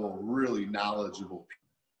level, really knowledgeable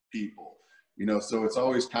people, you know, so it's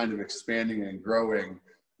always kind of expanding and growing,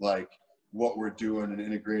 like what we're doing and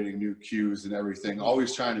integrating new cues and everything,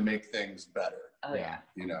 always trying to make things better. Oh yeah.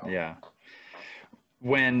 You know? Yeah.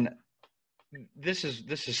 When this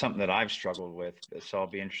is something that I've struggled with, so I'll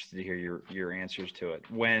be interested to hear your answers to it.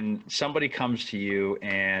 When somebody comes to you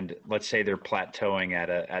and let's say they're plateauing at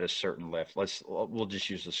a certain lift, we'll just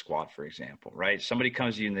use the squat for example, right? Somebody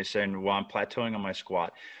comes to you and they say, well, I'm plateauing on my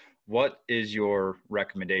squat. What is your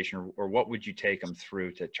recommendation, or what would you take them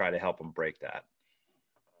through to try to help them break that?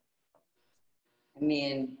 I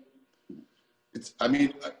mean,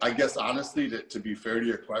 I guess honestly, to be fair to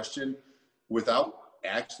your question, without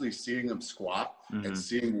actually seeing them squat and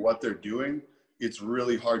seeing what they're doing, it's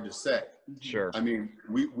really hard to say. Sure. I mean,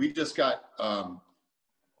 we just got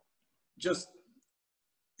just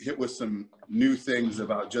hit with some new things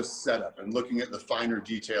about just setup and looking at the finer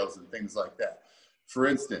details and things like that. For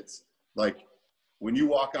instance, like when you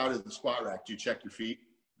walk out of the squat rack, do you check your feet?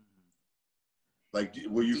 Like,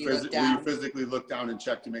 will you physically look down and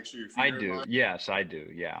check to make sure your feet are in line? Yes, I do.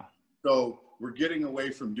 Yeah. So we're getting away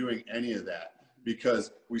from doing any of that,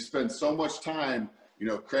 because we spend so much time, you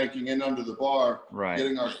know, cranking in under the bar, right,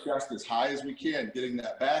 getting our chest as high as we can, getting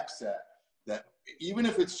that back set, that even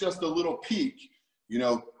if it's just a little peak, you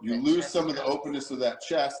know, you lose some of the openness of that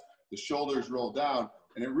chest, the shoulders roll down,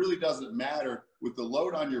 and it really doesn't matter. With the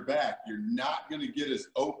load on your back, you're not going to get as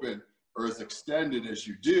open or as extended as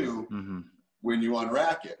you do when you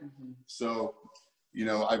unrack it. So, you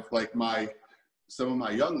know, I've like some of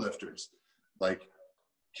my young lifters, like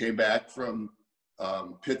came back from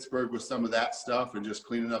Pittsburgh with some of that stuff and just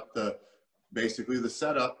cleaning up basically the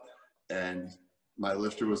setup. And my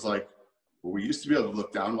lifter was like, well, we used to be able to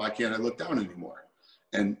look down. Why can't I look down anymore?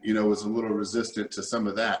 And, you know, was a little resistant to some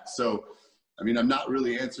of that. So, I mean, I'm not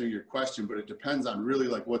really answering your question, but it depends on really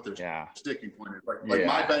like what their sticking point is. Like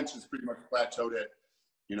my bench is pretty much plateaued at,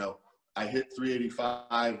 you know, I hit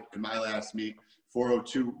 385 in my last meet.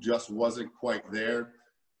 402 just wasn't quite there.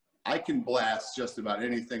 I can blast just about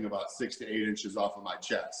anything about 6 to 8 inches off of my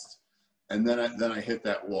chest. And then I hit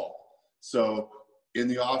that wall. So in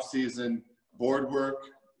the off season, board work,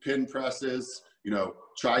 pin presses, you know,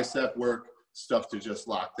 tricep work, stuff to just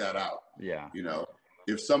lock that out. Yeah. You know,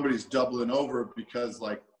 if somebody's doubling over because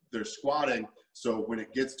like they're squatting, so when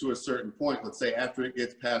it gets to a certain point, let's say after it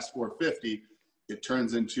gets past 450, it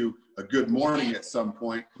turns into a good morning at some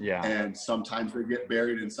point. Yeah. And sometimes they get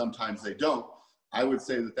buried and sometimes they don't. I would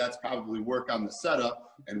say that that's probably work on the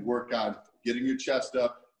setup and work on getting your chest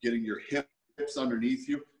up, getting your hips underneath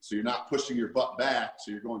you, so you're not pushing your butt back,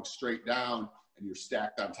 so you're going straight down and you're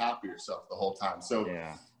stacked on top of yourself the whole time. So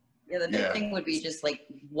the big thing would be just like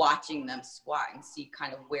watching them squat and see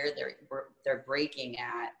kind of where they're breaking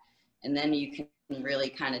at, and then you can really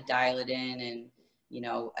kind of dial it in and, you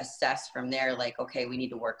know, assess from there, like, okay, we need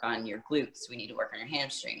to work on your glutes. We need to work on your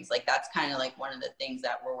hamstrings. Like, that's kind of like one of the things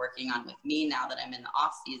that we're working on with me now that I'm in the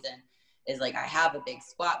off season is like, I have a big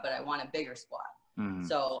squat, but I want a bigger squat.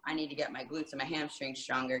 So I need to get my glutes and my hamstrings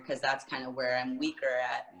stronger, because that's kind of where I'm weaker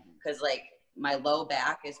at. Because like my low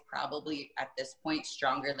back is probably at this point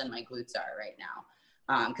stronger than my glutes are right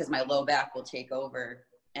now. Because my low back will take over.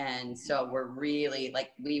 And so we're really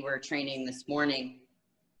like, we were training this morning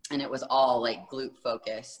and it was all like glute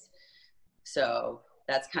focused. So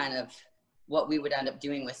that's kind of what we would end up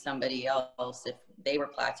doing with somebody else if they were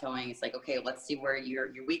plateauing. It's like, okay, let's see where your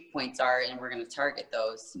weak points are and we're going to target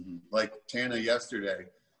those. Like Tana yesterday,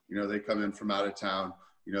 you know, they come in from out of town,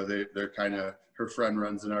 you know, they're kind of, her friend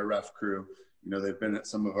runs in our ref crew, you know, they've been at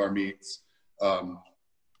some of our meets.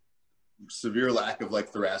 Severe lack of like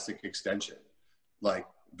thoracic extension, like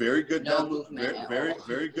very good deadlift,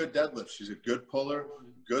 very good deadlift. She's a good puller,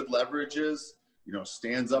 good leverages, you know,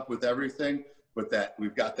 stands up with everything, but that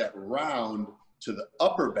we've got that round to the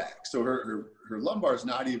upper back. So her lumbar is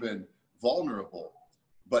not even vulnerable,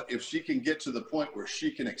 but if she can get to the point where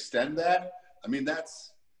she can extend that, I mean,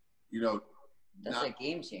 that's, you know, that's a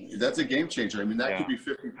game changer. That's a game changer. I mean, that could be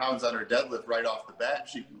 50 pounds on her deadlift right off the bat.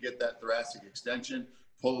 She can get that thoracic extension,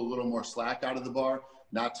 pull a little more slack out of the bar.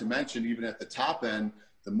 Not to mention, even at the top end,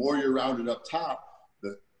 the more you're rounded up top,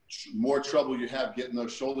 the more trouble you have getting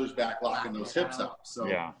those shoulders back, locking those hips out. So,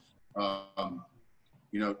 yeah.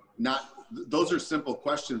 You know, those are simple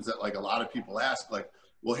questions that like a lot of people ask, like,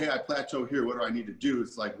 well, hey, I plateau here. What do I need to do?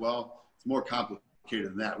 It's like, well, it's more complicated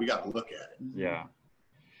than that. We got to look at it. Yeah.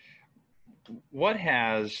 What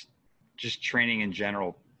has just training in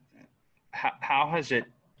general, how has it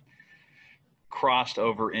crossed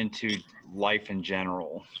over into life in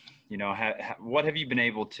general? You know, what have you been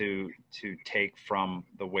able to take from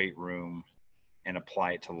the weight room and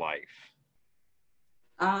apply it to life?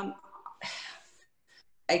 I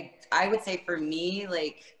would say for me,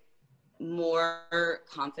 like, more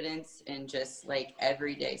confidence in just like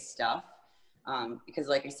everyday stuff. Because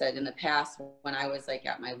like I said, in the past, when I was like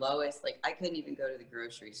at my lowest, like I couldn't even go to the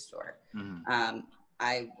grocery store. Mm-hmm.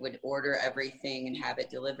 I would order everything and have it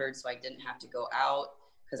delivered so I didn't have to go out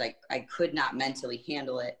because I could not mentally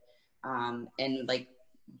handle it. And like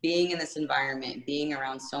being in this environment, being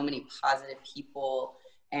around so many positive people,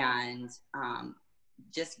 and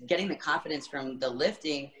just getting the confidence from the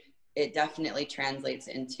lifting, it definitely translates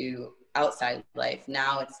into outside life.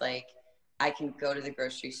 Now it's like I can go to the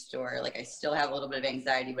grocery store. Like I still have a little bit of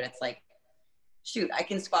anxiety, but it's like, shoot, I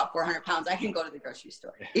can squat 400 pounds. I can go to the grocery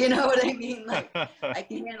store. You know what I mean? Like I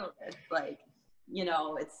can handle this. Like, you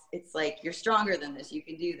know, it's like, you're stronger than this. You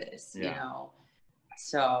can do this, you know?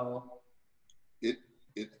 So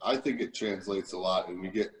I think it translates a lot, and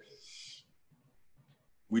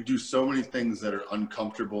we do so many things that are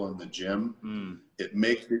uncomfortable in the gym. It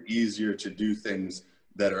makes it easier to do things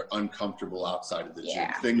that are uncomfortable outside of the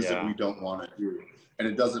gym, things that we don't want to do. And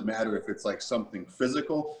it doesn't matter if it's like something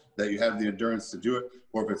physical that you have the endurance to do it,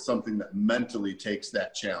 or if it's something that mentally takes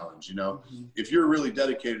that challenge. You know, if you're really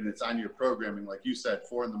dedicated and it's on your programming, like you said,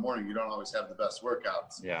 4 a.m, you don't always have the best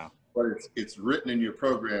workouts, but it's written in your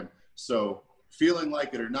program. So feeling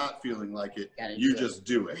like it or not feeling like it, you just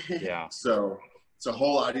do it. So it's a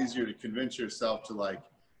whole lot easier to convince yourself to like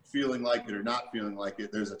feeling like it or not feeling like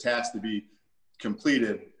it. There's a task to be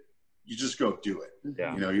completed. You just go do it.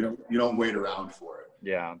 You know, you don't wait around for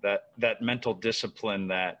it. That mental discipline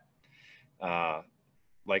that,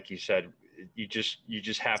 like you said, you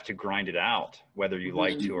just have to grind it out, whether you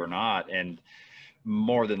like to or not. And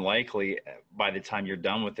more than likely, by the time you're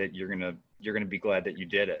done with it, you're gonna be glad that you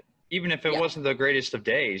did it, even if it wasn't the greatest of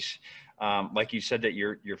days. Like you said that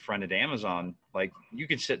your friend at Amazon, like you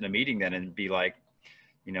could sit in a meeting then and be like,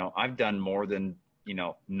 you know, I've done more than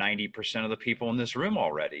 90% of the people in this room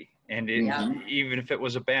already. And even if it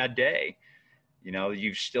was a bad day, you know,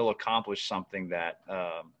 you've still accomplished something that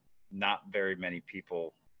not very many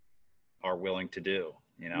people are willing to do,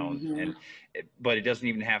 you know. But it doesn't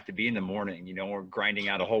even have to be in the morning, you know, or grinding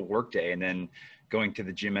out a whole work day and then going to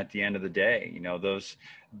the gym at the end of the day. You know, those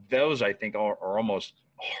I think are almost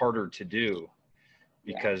harder to do,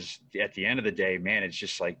 because at the end of the day, man, it's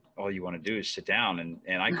just like all you want to do is sit down.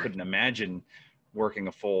 And I couldn't imagine working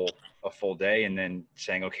a full day and then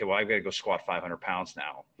saying, okay, well, I've got to go squat 500 pounds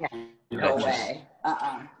now. No way.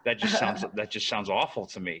 That just sounds awful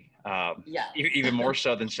to me. Even more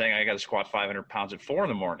so than saying I got to squat 500 pounds at 4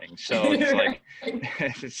 a.m. So it's like,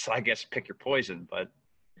 it's, I guess, pick your poison. But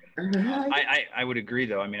I would agree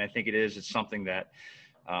though. I mean, I think it's something that,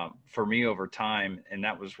 for me over time, and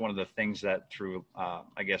that was one of the things that through,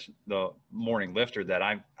 I guess, the Morning Lifter that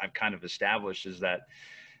I've kind of established, is that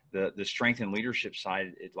the strength and leadership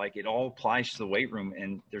side, it all applies to the weight room,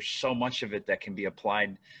 and there's so much of it that can be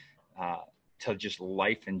applied to just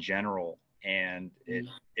life in general, and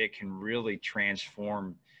it can really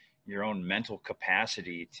transform your own mental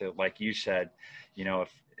capacity to, like you said, you know,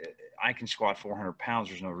 if I can squat 400 pounds,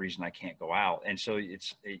 there's no reason I can't go out. And so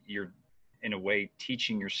you're in a way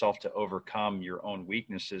teaching yourself to overcome your own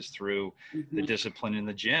weaknesses through the discipline in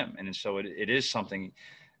the gym. And so it is something,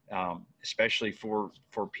 especially for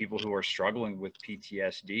people who are struggling with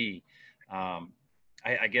PTSD.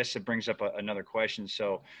 I guess it brings up another question.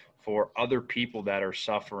 So for other people that are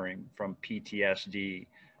suffering from PTSD,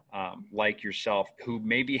 like yourself, who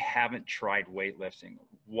maybe haven't tried weightlifting,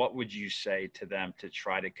 what would you say to them to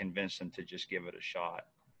try to convince them to just give it a shot?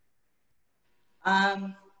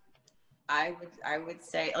 I would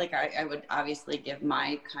say, like, I would obviously give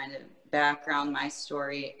my kind of background, my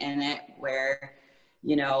story in it, where,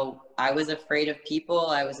 you know, I was afraid of people.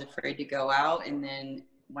 I was afraid to go out. And then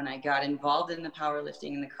when I got involved in the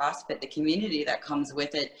powerlifting and the CrossFit, the community that comes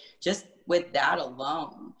with it, just with that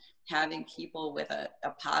alone, having people with a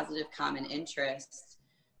positive common interest,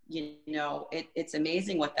 you know, it's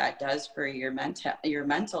amazing what that does for your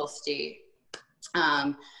mental state.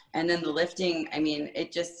 And then the lifting, I mean,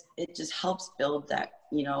 it just helps build that,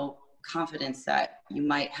 you know, confidence that you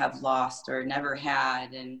might have lost or never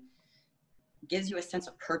had, and gives you a sense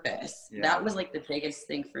of purpose. Yeah. That was like the biggest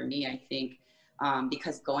thing for me, I think,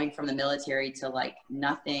 because going from the military to like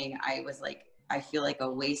nothing, I was like, I feel like a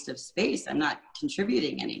waste of space. I'm not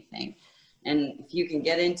contributing anything. And if you can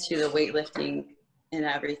get into the weightlifting and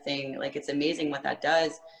everything, like it's amazing what that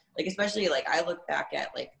does. Like, especially like I look back at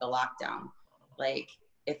like the lockdown, like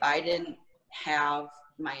if I didn't have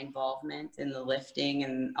my involvement in the lifting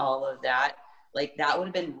and all of that, like that would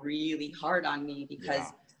have been really hard on me,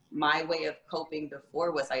 because my way of coping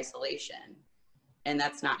before was isolation, and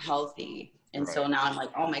that's not healthy. And so now I'm like,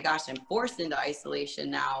 oh my gosh, I'm forced into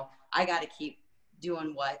isolation now. I got to keep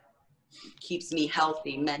doing what keeps me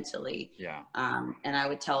healthy mentally. Yeah. And I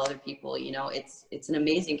would tell other people, you know, it's an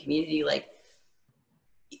amazing community. Like,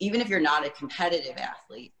 even if you're not a competitive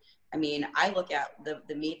athlete, I mean, I look at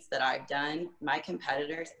the meets that I've done, my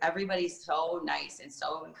competitors, everybody's so nice and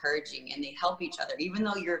so encouraging, and they help each other. Even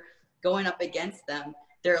though you're going up against them,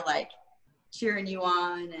 they're like cheering you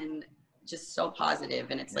on and just so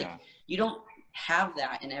positive. And it's like, you don't have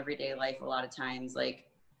that in everyday life a lot of times. Like,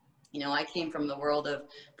 you know, I came from the world of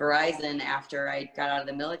Verizon after I got out of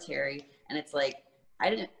the military, and it's like,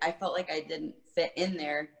 I felt like I didn't fit in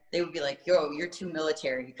there. They would be like, yo, you're too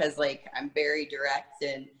military, because like I'm very direct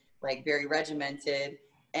and like very regimented.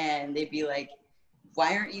 And they'd be like,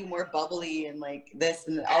 why aren't you more bubbly and like this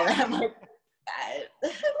and all that? I'm like,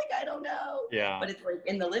 I don't know. Yeah. But it's like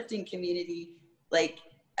in the lifting community, like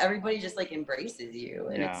everybody just like embraces you,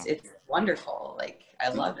 and it's wonderful. Like, I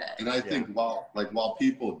love it. And I think while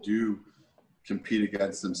people do compete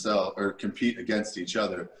against themselves or compete against each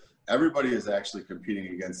other, everybody is actually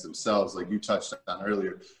competing against themselves. Like you touched on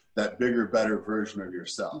earlier, that bigger, better version of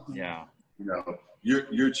yourself. Yeah. You know,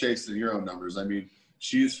 you're chasing your own numbers. I mean,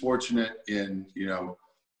 she's fortunate in, you know,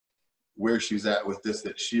 where she's at with this,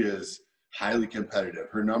 that she is highly competitive.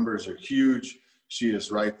 Her numbers are huge. She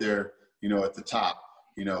is right there, you know, at the top.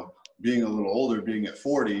 You know, being a little older, being at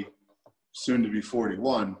 40, soon to be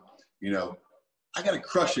 41, you know, I got to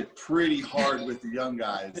crush it pretty hard with the young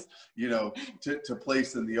guys, you know, to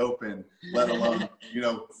place in the open, let alone, you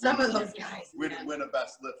know, some of those guys win a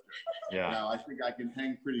best lifter. Yeah. Now, I think I can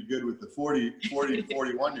hang pretty good with the 40 to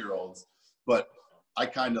 41-year-olds, but I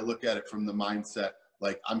kind of look at it from the mindset,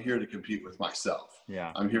 like I'm here to compete with myself.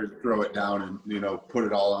 Yeah. I'm here to throw it down and, you know, put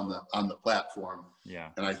it all on the platform. Yeah.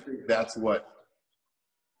 And I think that's what,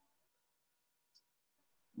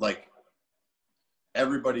 like,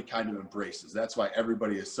 everybody kind of embraces. That's why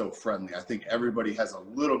everybody is so friendly. I think everybody has a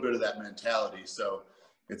little bit of that mentality. So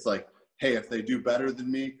it's like, hey, if they do better than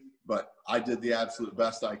me, but I did the absolute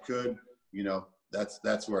best I could, you know,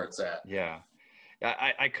 that's where it's at. Yeah.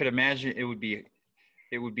 I could imagine it would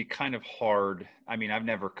be kind of hard. I mean, I've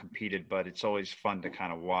never competed, but it's always fun to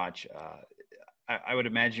kind of watch. I would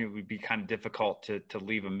imagine it would be kind of difficult to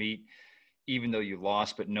leave a meet, even though you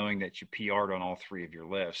lost, but knowing that you PR'd on all three of your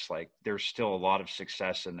lifts, like there's still a lot of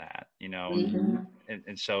success in that, you know?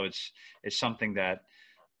 And so it's something that,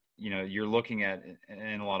 you know, you're looking at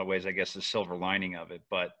in a lot of ways, I guess, the silver lining of it.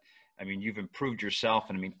 But I mean, you've improved yourself.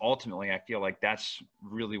 And I mean, ultimately, I feel like that's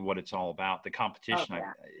really what it's all about. The competition, it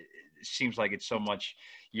seems like it's so much,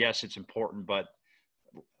 yes, it's important, but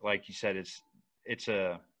like you said,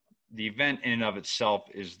 the event in and of itself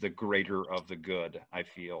is the greater of the good, I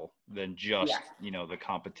feel, than just, you know, the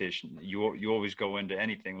competition. You always go into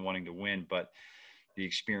anything wanting to win, but the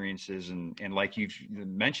experiences and like you've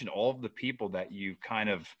mentioned, all of the people that you've kind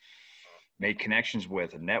of made connections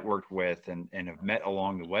with and networked with and have met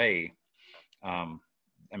along the way. I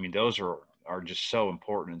mean, those are just so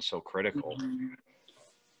important and so critical.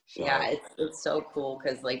 So. Yeah, it's so cool,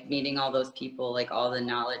 because like meeting all those people, like all the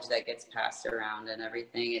knowledge that gets passed around and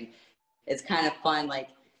everything, and it's kind of fun. Like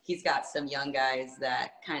he's got some young guys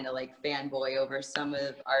that kind of like fanboy over some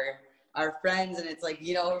of our friends, and it's like,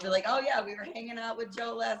 you know, we're like, oh yeah, we were hanging out with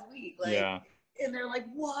Joe last week, like, and they're like,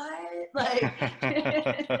 what? Like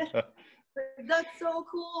that's so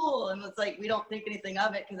cool, and it's like we don't think anything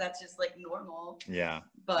of it because that's just like normal. Yeah,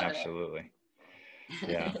 but absolutely.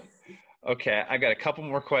 Yeah. Okay, I got a couple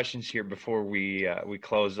more questions here before we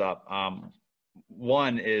close up.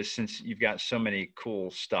 One is, since you've got so many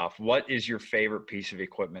cool stuff, what is your favorite piece of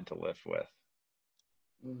equipment to lift with?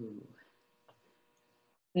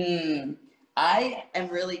 I am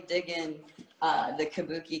really digging the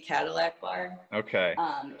Kabuki Cadillac bar. Okay.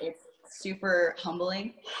 It's super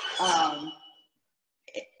humbling. I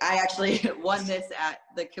actually won this at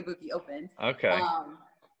the Kabuki Open. Okay.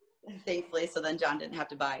 Thankfully, so then John didn't have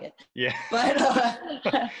to buy it. Yeah. But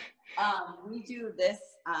we do this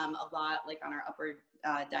a lot, like on our upper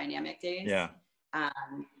dynamic days. Yeah.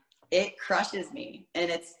 it crushes me and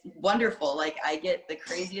it's wonderful. Like I get the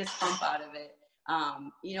craziest pump out of it.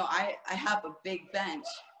 You know, I have a big bench,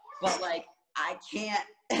 but like I can't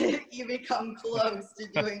even come close to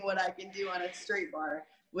doing what I can do on a straight bar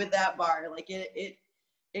with that bar. Like it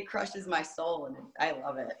crushes my soul and I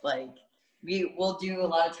love it. Like we'll do a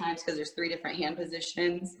lot of times, because there's 3 different hand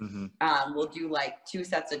positions. We'll do like 2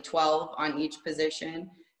 sets of 12 on each position.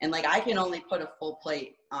 And like I can only put a full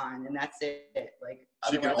plate on and that's it. Like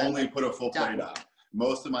she can only put a full plate on.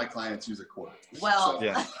 Most of my clients use a quarter. Well, so.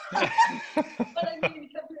 Yeah. But I mean,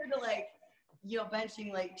 compared to like, you know,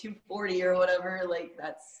 benching like 240 or whatever, like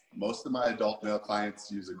that's. Most of my adult male clients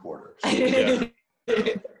use a quarter. So. Yeah.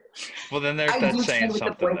 Well, then that's saying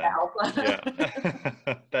something then.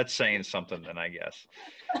 Yeah. That's saying something then, I guess.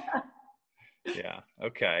 Yeah.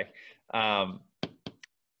 Okay. I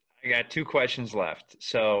got 2 questions left.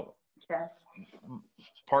 So Okay.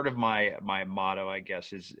 part of my motto, I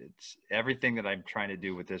guess, is it's everything that I'm trying to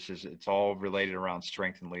do with this is it's all related around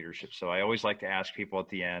strength and leadership. So I always like to ask people at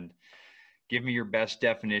the end, give me your best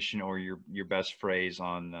definition or your best phrase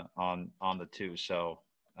on the 2. So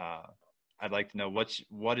I'd like to know what's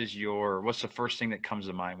the first thing that comes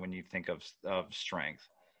to mind when you think of strength?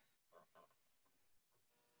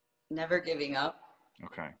 Never giving up.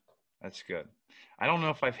 Okay, that's good. I don't know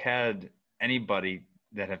if I've had anybody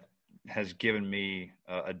that has given me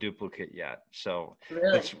a duplicate yet. So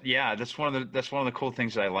Really? that's one of the cool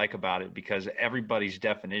things that I like about it, because everybody's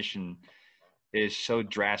definition is so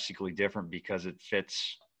drastically different, because it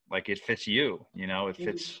fits you, you know, it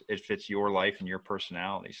fits your life and your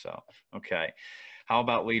personality. So, okay. How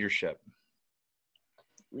about leadership?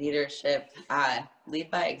 Leadership, lead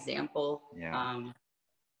by example. Yeah.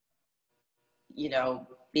 You know,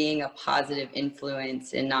 being a positive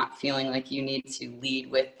influence and not feeling like you need to lead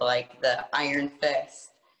with like the iron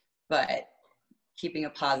fist, but keeping a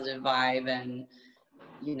positive vibe and,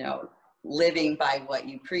 you know, living by what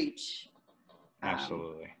you preach.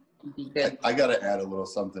 Absolutely. Be good. I got to add a little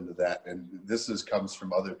something to that. And this comes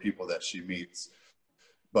from other people that she meets,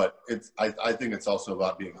 but I think it's also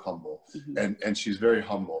about being humble. And she's very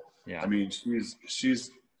humble. Yeah. I mean,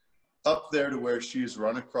 she's up there to where she's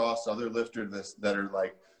run across other lifters that are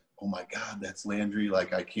like, oh my God, that's Landry.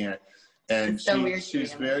 Like I can't. And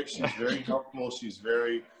she's very helpful. She's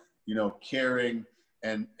very, you know, caring,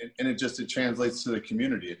 and it translates to the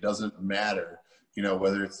community. It doesn't matter, you know,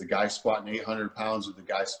 whether it's the guy squatting 800 pounds or the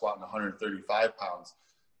guy squatting 135 pounds.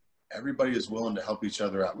 Everybody is willing to help each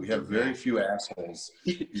other out. We have very few assholes.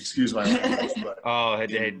 Excuse my language, but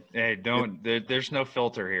hey, don't. There's no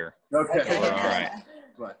filter here. Okay, all right.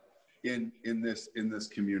 But in this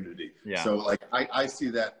community, yeah. So like I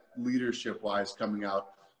see that leadership wise coming out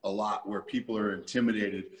a lot, where people are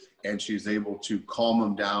intimidated, and she's able to calm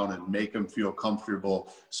them down and make them feel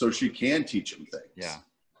comfortable, so she can teach them things. Yeah.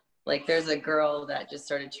 Like there's a girl that just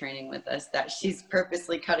started training with us that she's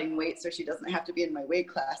purposely cutting weight so she doesn't have to be in my weight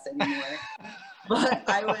class anymore. But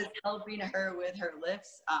I was helping her with her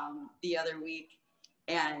lifts the other week,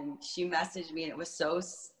 and she messaged me, and it was so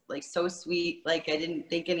sweet. Like I didn't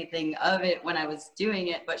think anything of it when I was doing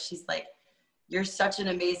it, but she's like, you're such an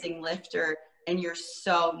amazing lifter and you're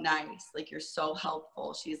so nice. Like you're so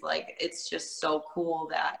helpful. She's like, it's just so cool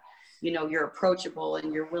that, you know, you're approachable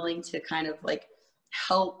and you're willing to kind of like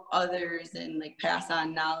help others and like pass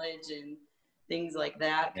on knowledge and things like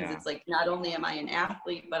that. Because it's like, not only am I an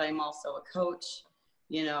athlete, but I'm also a coach,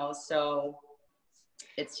 you know, so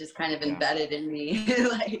it's just kind of embedded in me.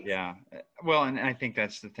 Like, yeah. Well, and I think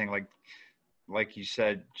that's the thing, like you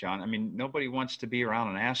said, John, I mean, nobody wants to be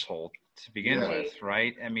around an asshole to begin with,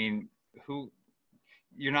 right? I mean,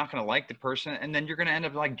 you're not going to like the person, and then you're going to end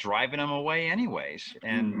up like driving them away anyways.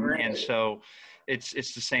 And so it's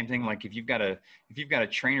the same thing. Like if you've got a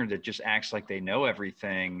trainer that just acts like they know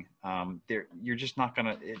everything, you're just not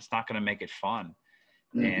it's not gonna make it fun.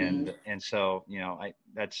 And so, you know,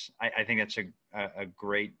 I think that's a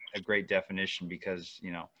great definition, because,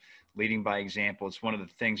 you know, leading by example, it's one of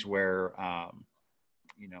the things where,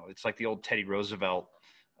 you know, it's like the old Teddy Roosevelt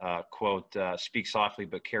quote, speak softly,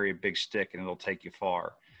 but carry a big stick and it'll take you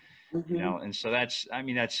far, you know? And so it's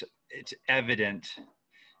evident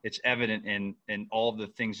in all the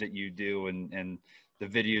things that you do and the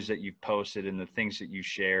videos that you've posted and the things that you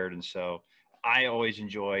shared. And so I always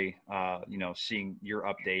enjoy, you know, seeing your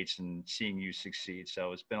updates and seeing you succeed.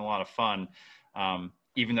 So it's been a lot of fun,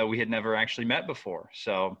 even though we had never actually met before.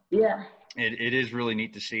 So yeah, it is really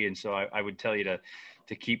neat to see. And so I would tell you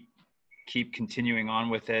to keep continuing on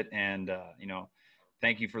with it. And, you know,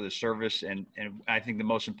 thank you for the service. And I think the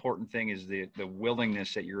most important thing is the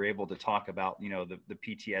willingness that you're able to talk about, you know, the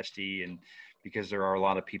PTSD and because there are a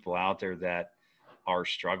lot of people out there that are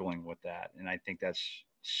struggling with that. And I think that's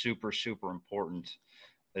super, super important,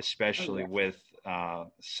 especially with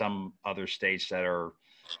some other states that are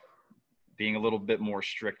being a little bit more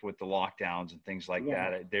strict with the lockdowns and things like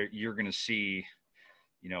that. You're going to see,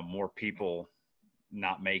 you know, more people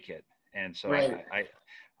not make it. And so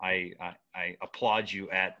I applaud you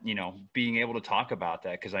at, you know, being able to talk about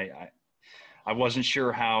that. Cause I wasn't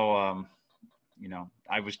sure how, you know,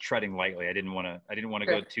 I was treading lightly. I didn't want to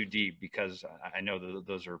go too deep because I know that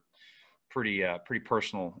those are pretty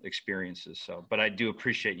personal experiences. So, but I do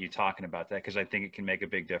appreciate you talking about that because I think it can make a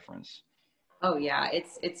big difference. Oh yeah,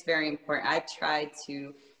 it's very important. I've tried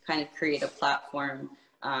to kind of create a platform,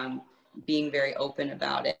 being very open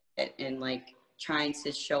about it and like trying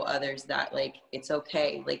to show others that like it's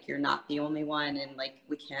okay, like you're not the only one, and like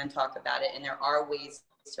we can talk about it and there are ways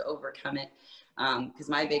to overcome it. Because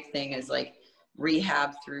my big thing is like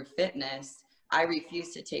rehab through fitness. I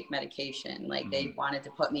refused to take medication. Like they wanted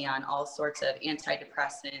to put me on all sorts of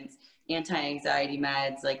antidepressants, anti-anxiety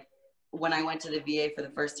meds. Like when I went to the VA for the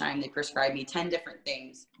first time, they prescribed me 10 different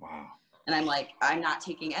things. Wow. And I'm like, I'm not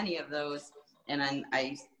taking any of those. And then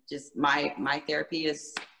I just, my therapy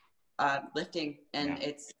is lifting, and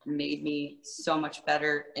it's made me so much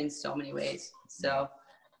better in so many ways. So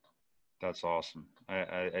that's awesome.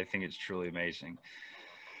 I think it's truly amazing.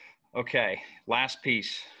 Okay. Last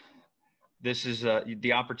piece. This is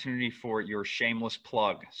the opportunity for your shameless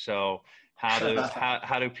plug. So how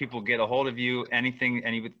do people get a hold of you?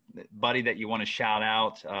 Anybody that you want to shout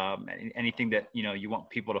out, anything that, you know, you want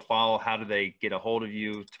people to follow, how do they get a hold of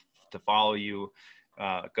you to follow you?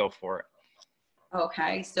 Go for it.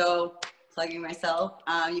 Okay. So plugging myself,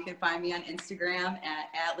 you can find me on Instagram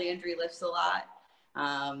at Landry Lifts a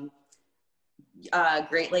Lot.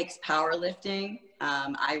 Great Lakes Powerlifting.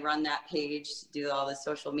 I run that page, do all the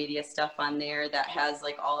social media stuff on there that has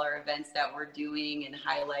like all our events that we're doing and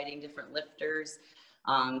highlighting different lifters.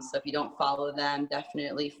 So if you don't follow them,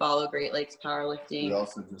 definitely follow Great Lakes Powerlifting. We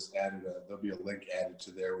also just added there'll be a link added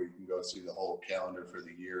to there where you can go see the whole calendar for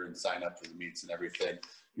the year and sign up for the meets and everything,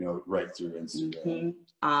 you know, right through Instagram.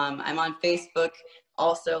 I'm on Facebook,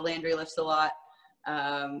 also Landry Lifts a Lot.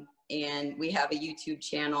 And we have a YouTube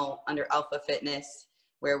channel under Alpha Fitness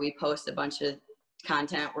where we post a bunch of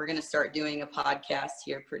content. We're going to start doing a podcast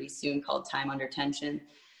here pretty soon called Time Under Tension.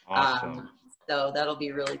 Awesome. So that'll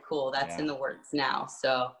be really cool. That's in the works now.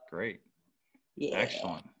 So great. Yeah.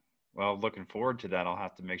 Excellent. Well, looking forward to that. I'll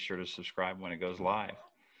have to make sure to subscribe when it goes live.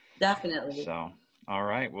 Definitely. So, all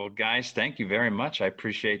right. Well, guys, thank you very much. I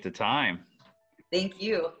appreciate the time. Thank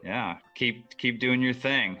you. Yeah. Keep doing your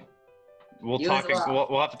thing. We'll talk.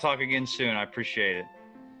 We'll have to talk again soon. I appreciate it.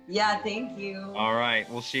 Yeah. Thank you. All right.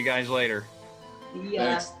 We'll see you guys later.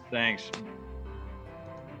 Yeah. Thanks.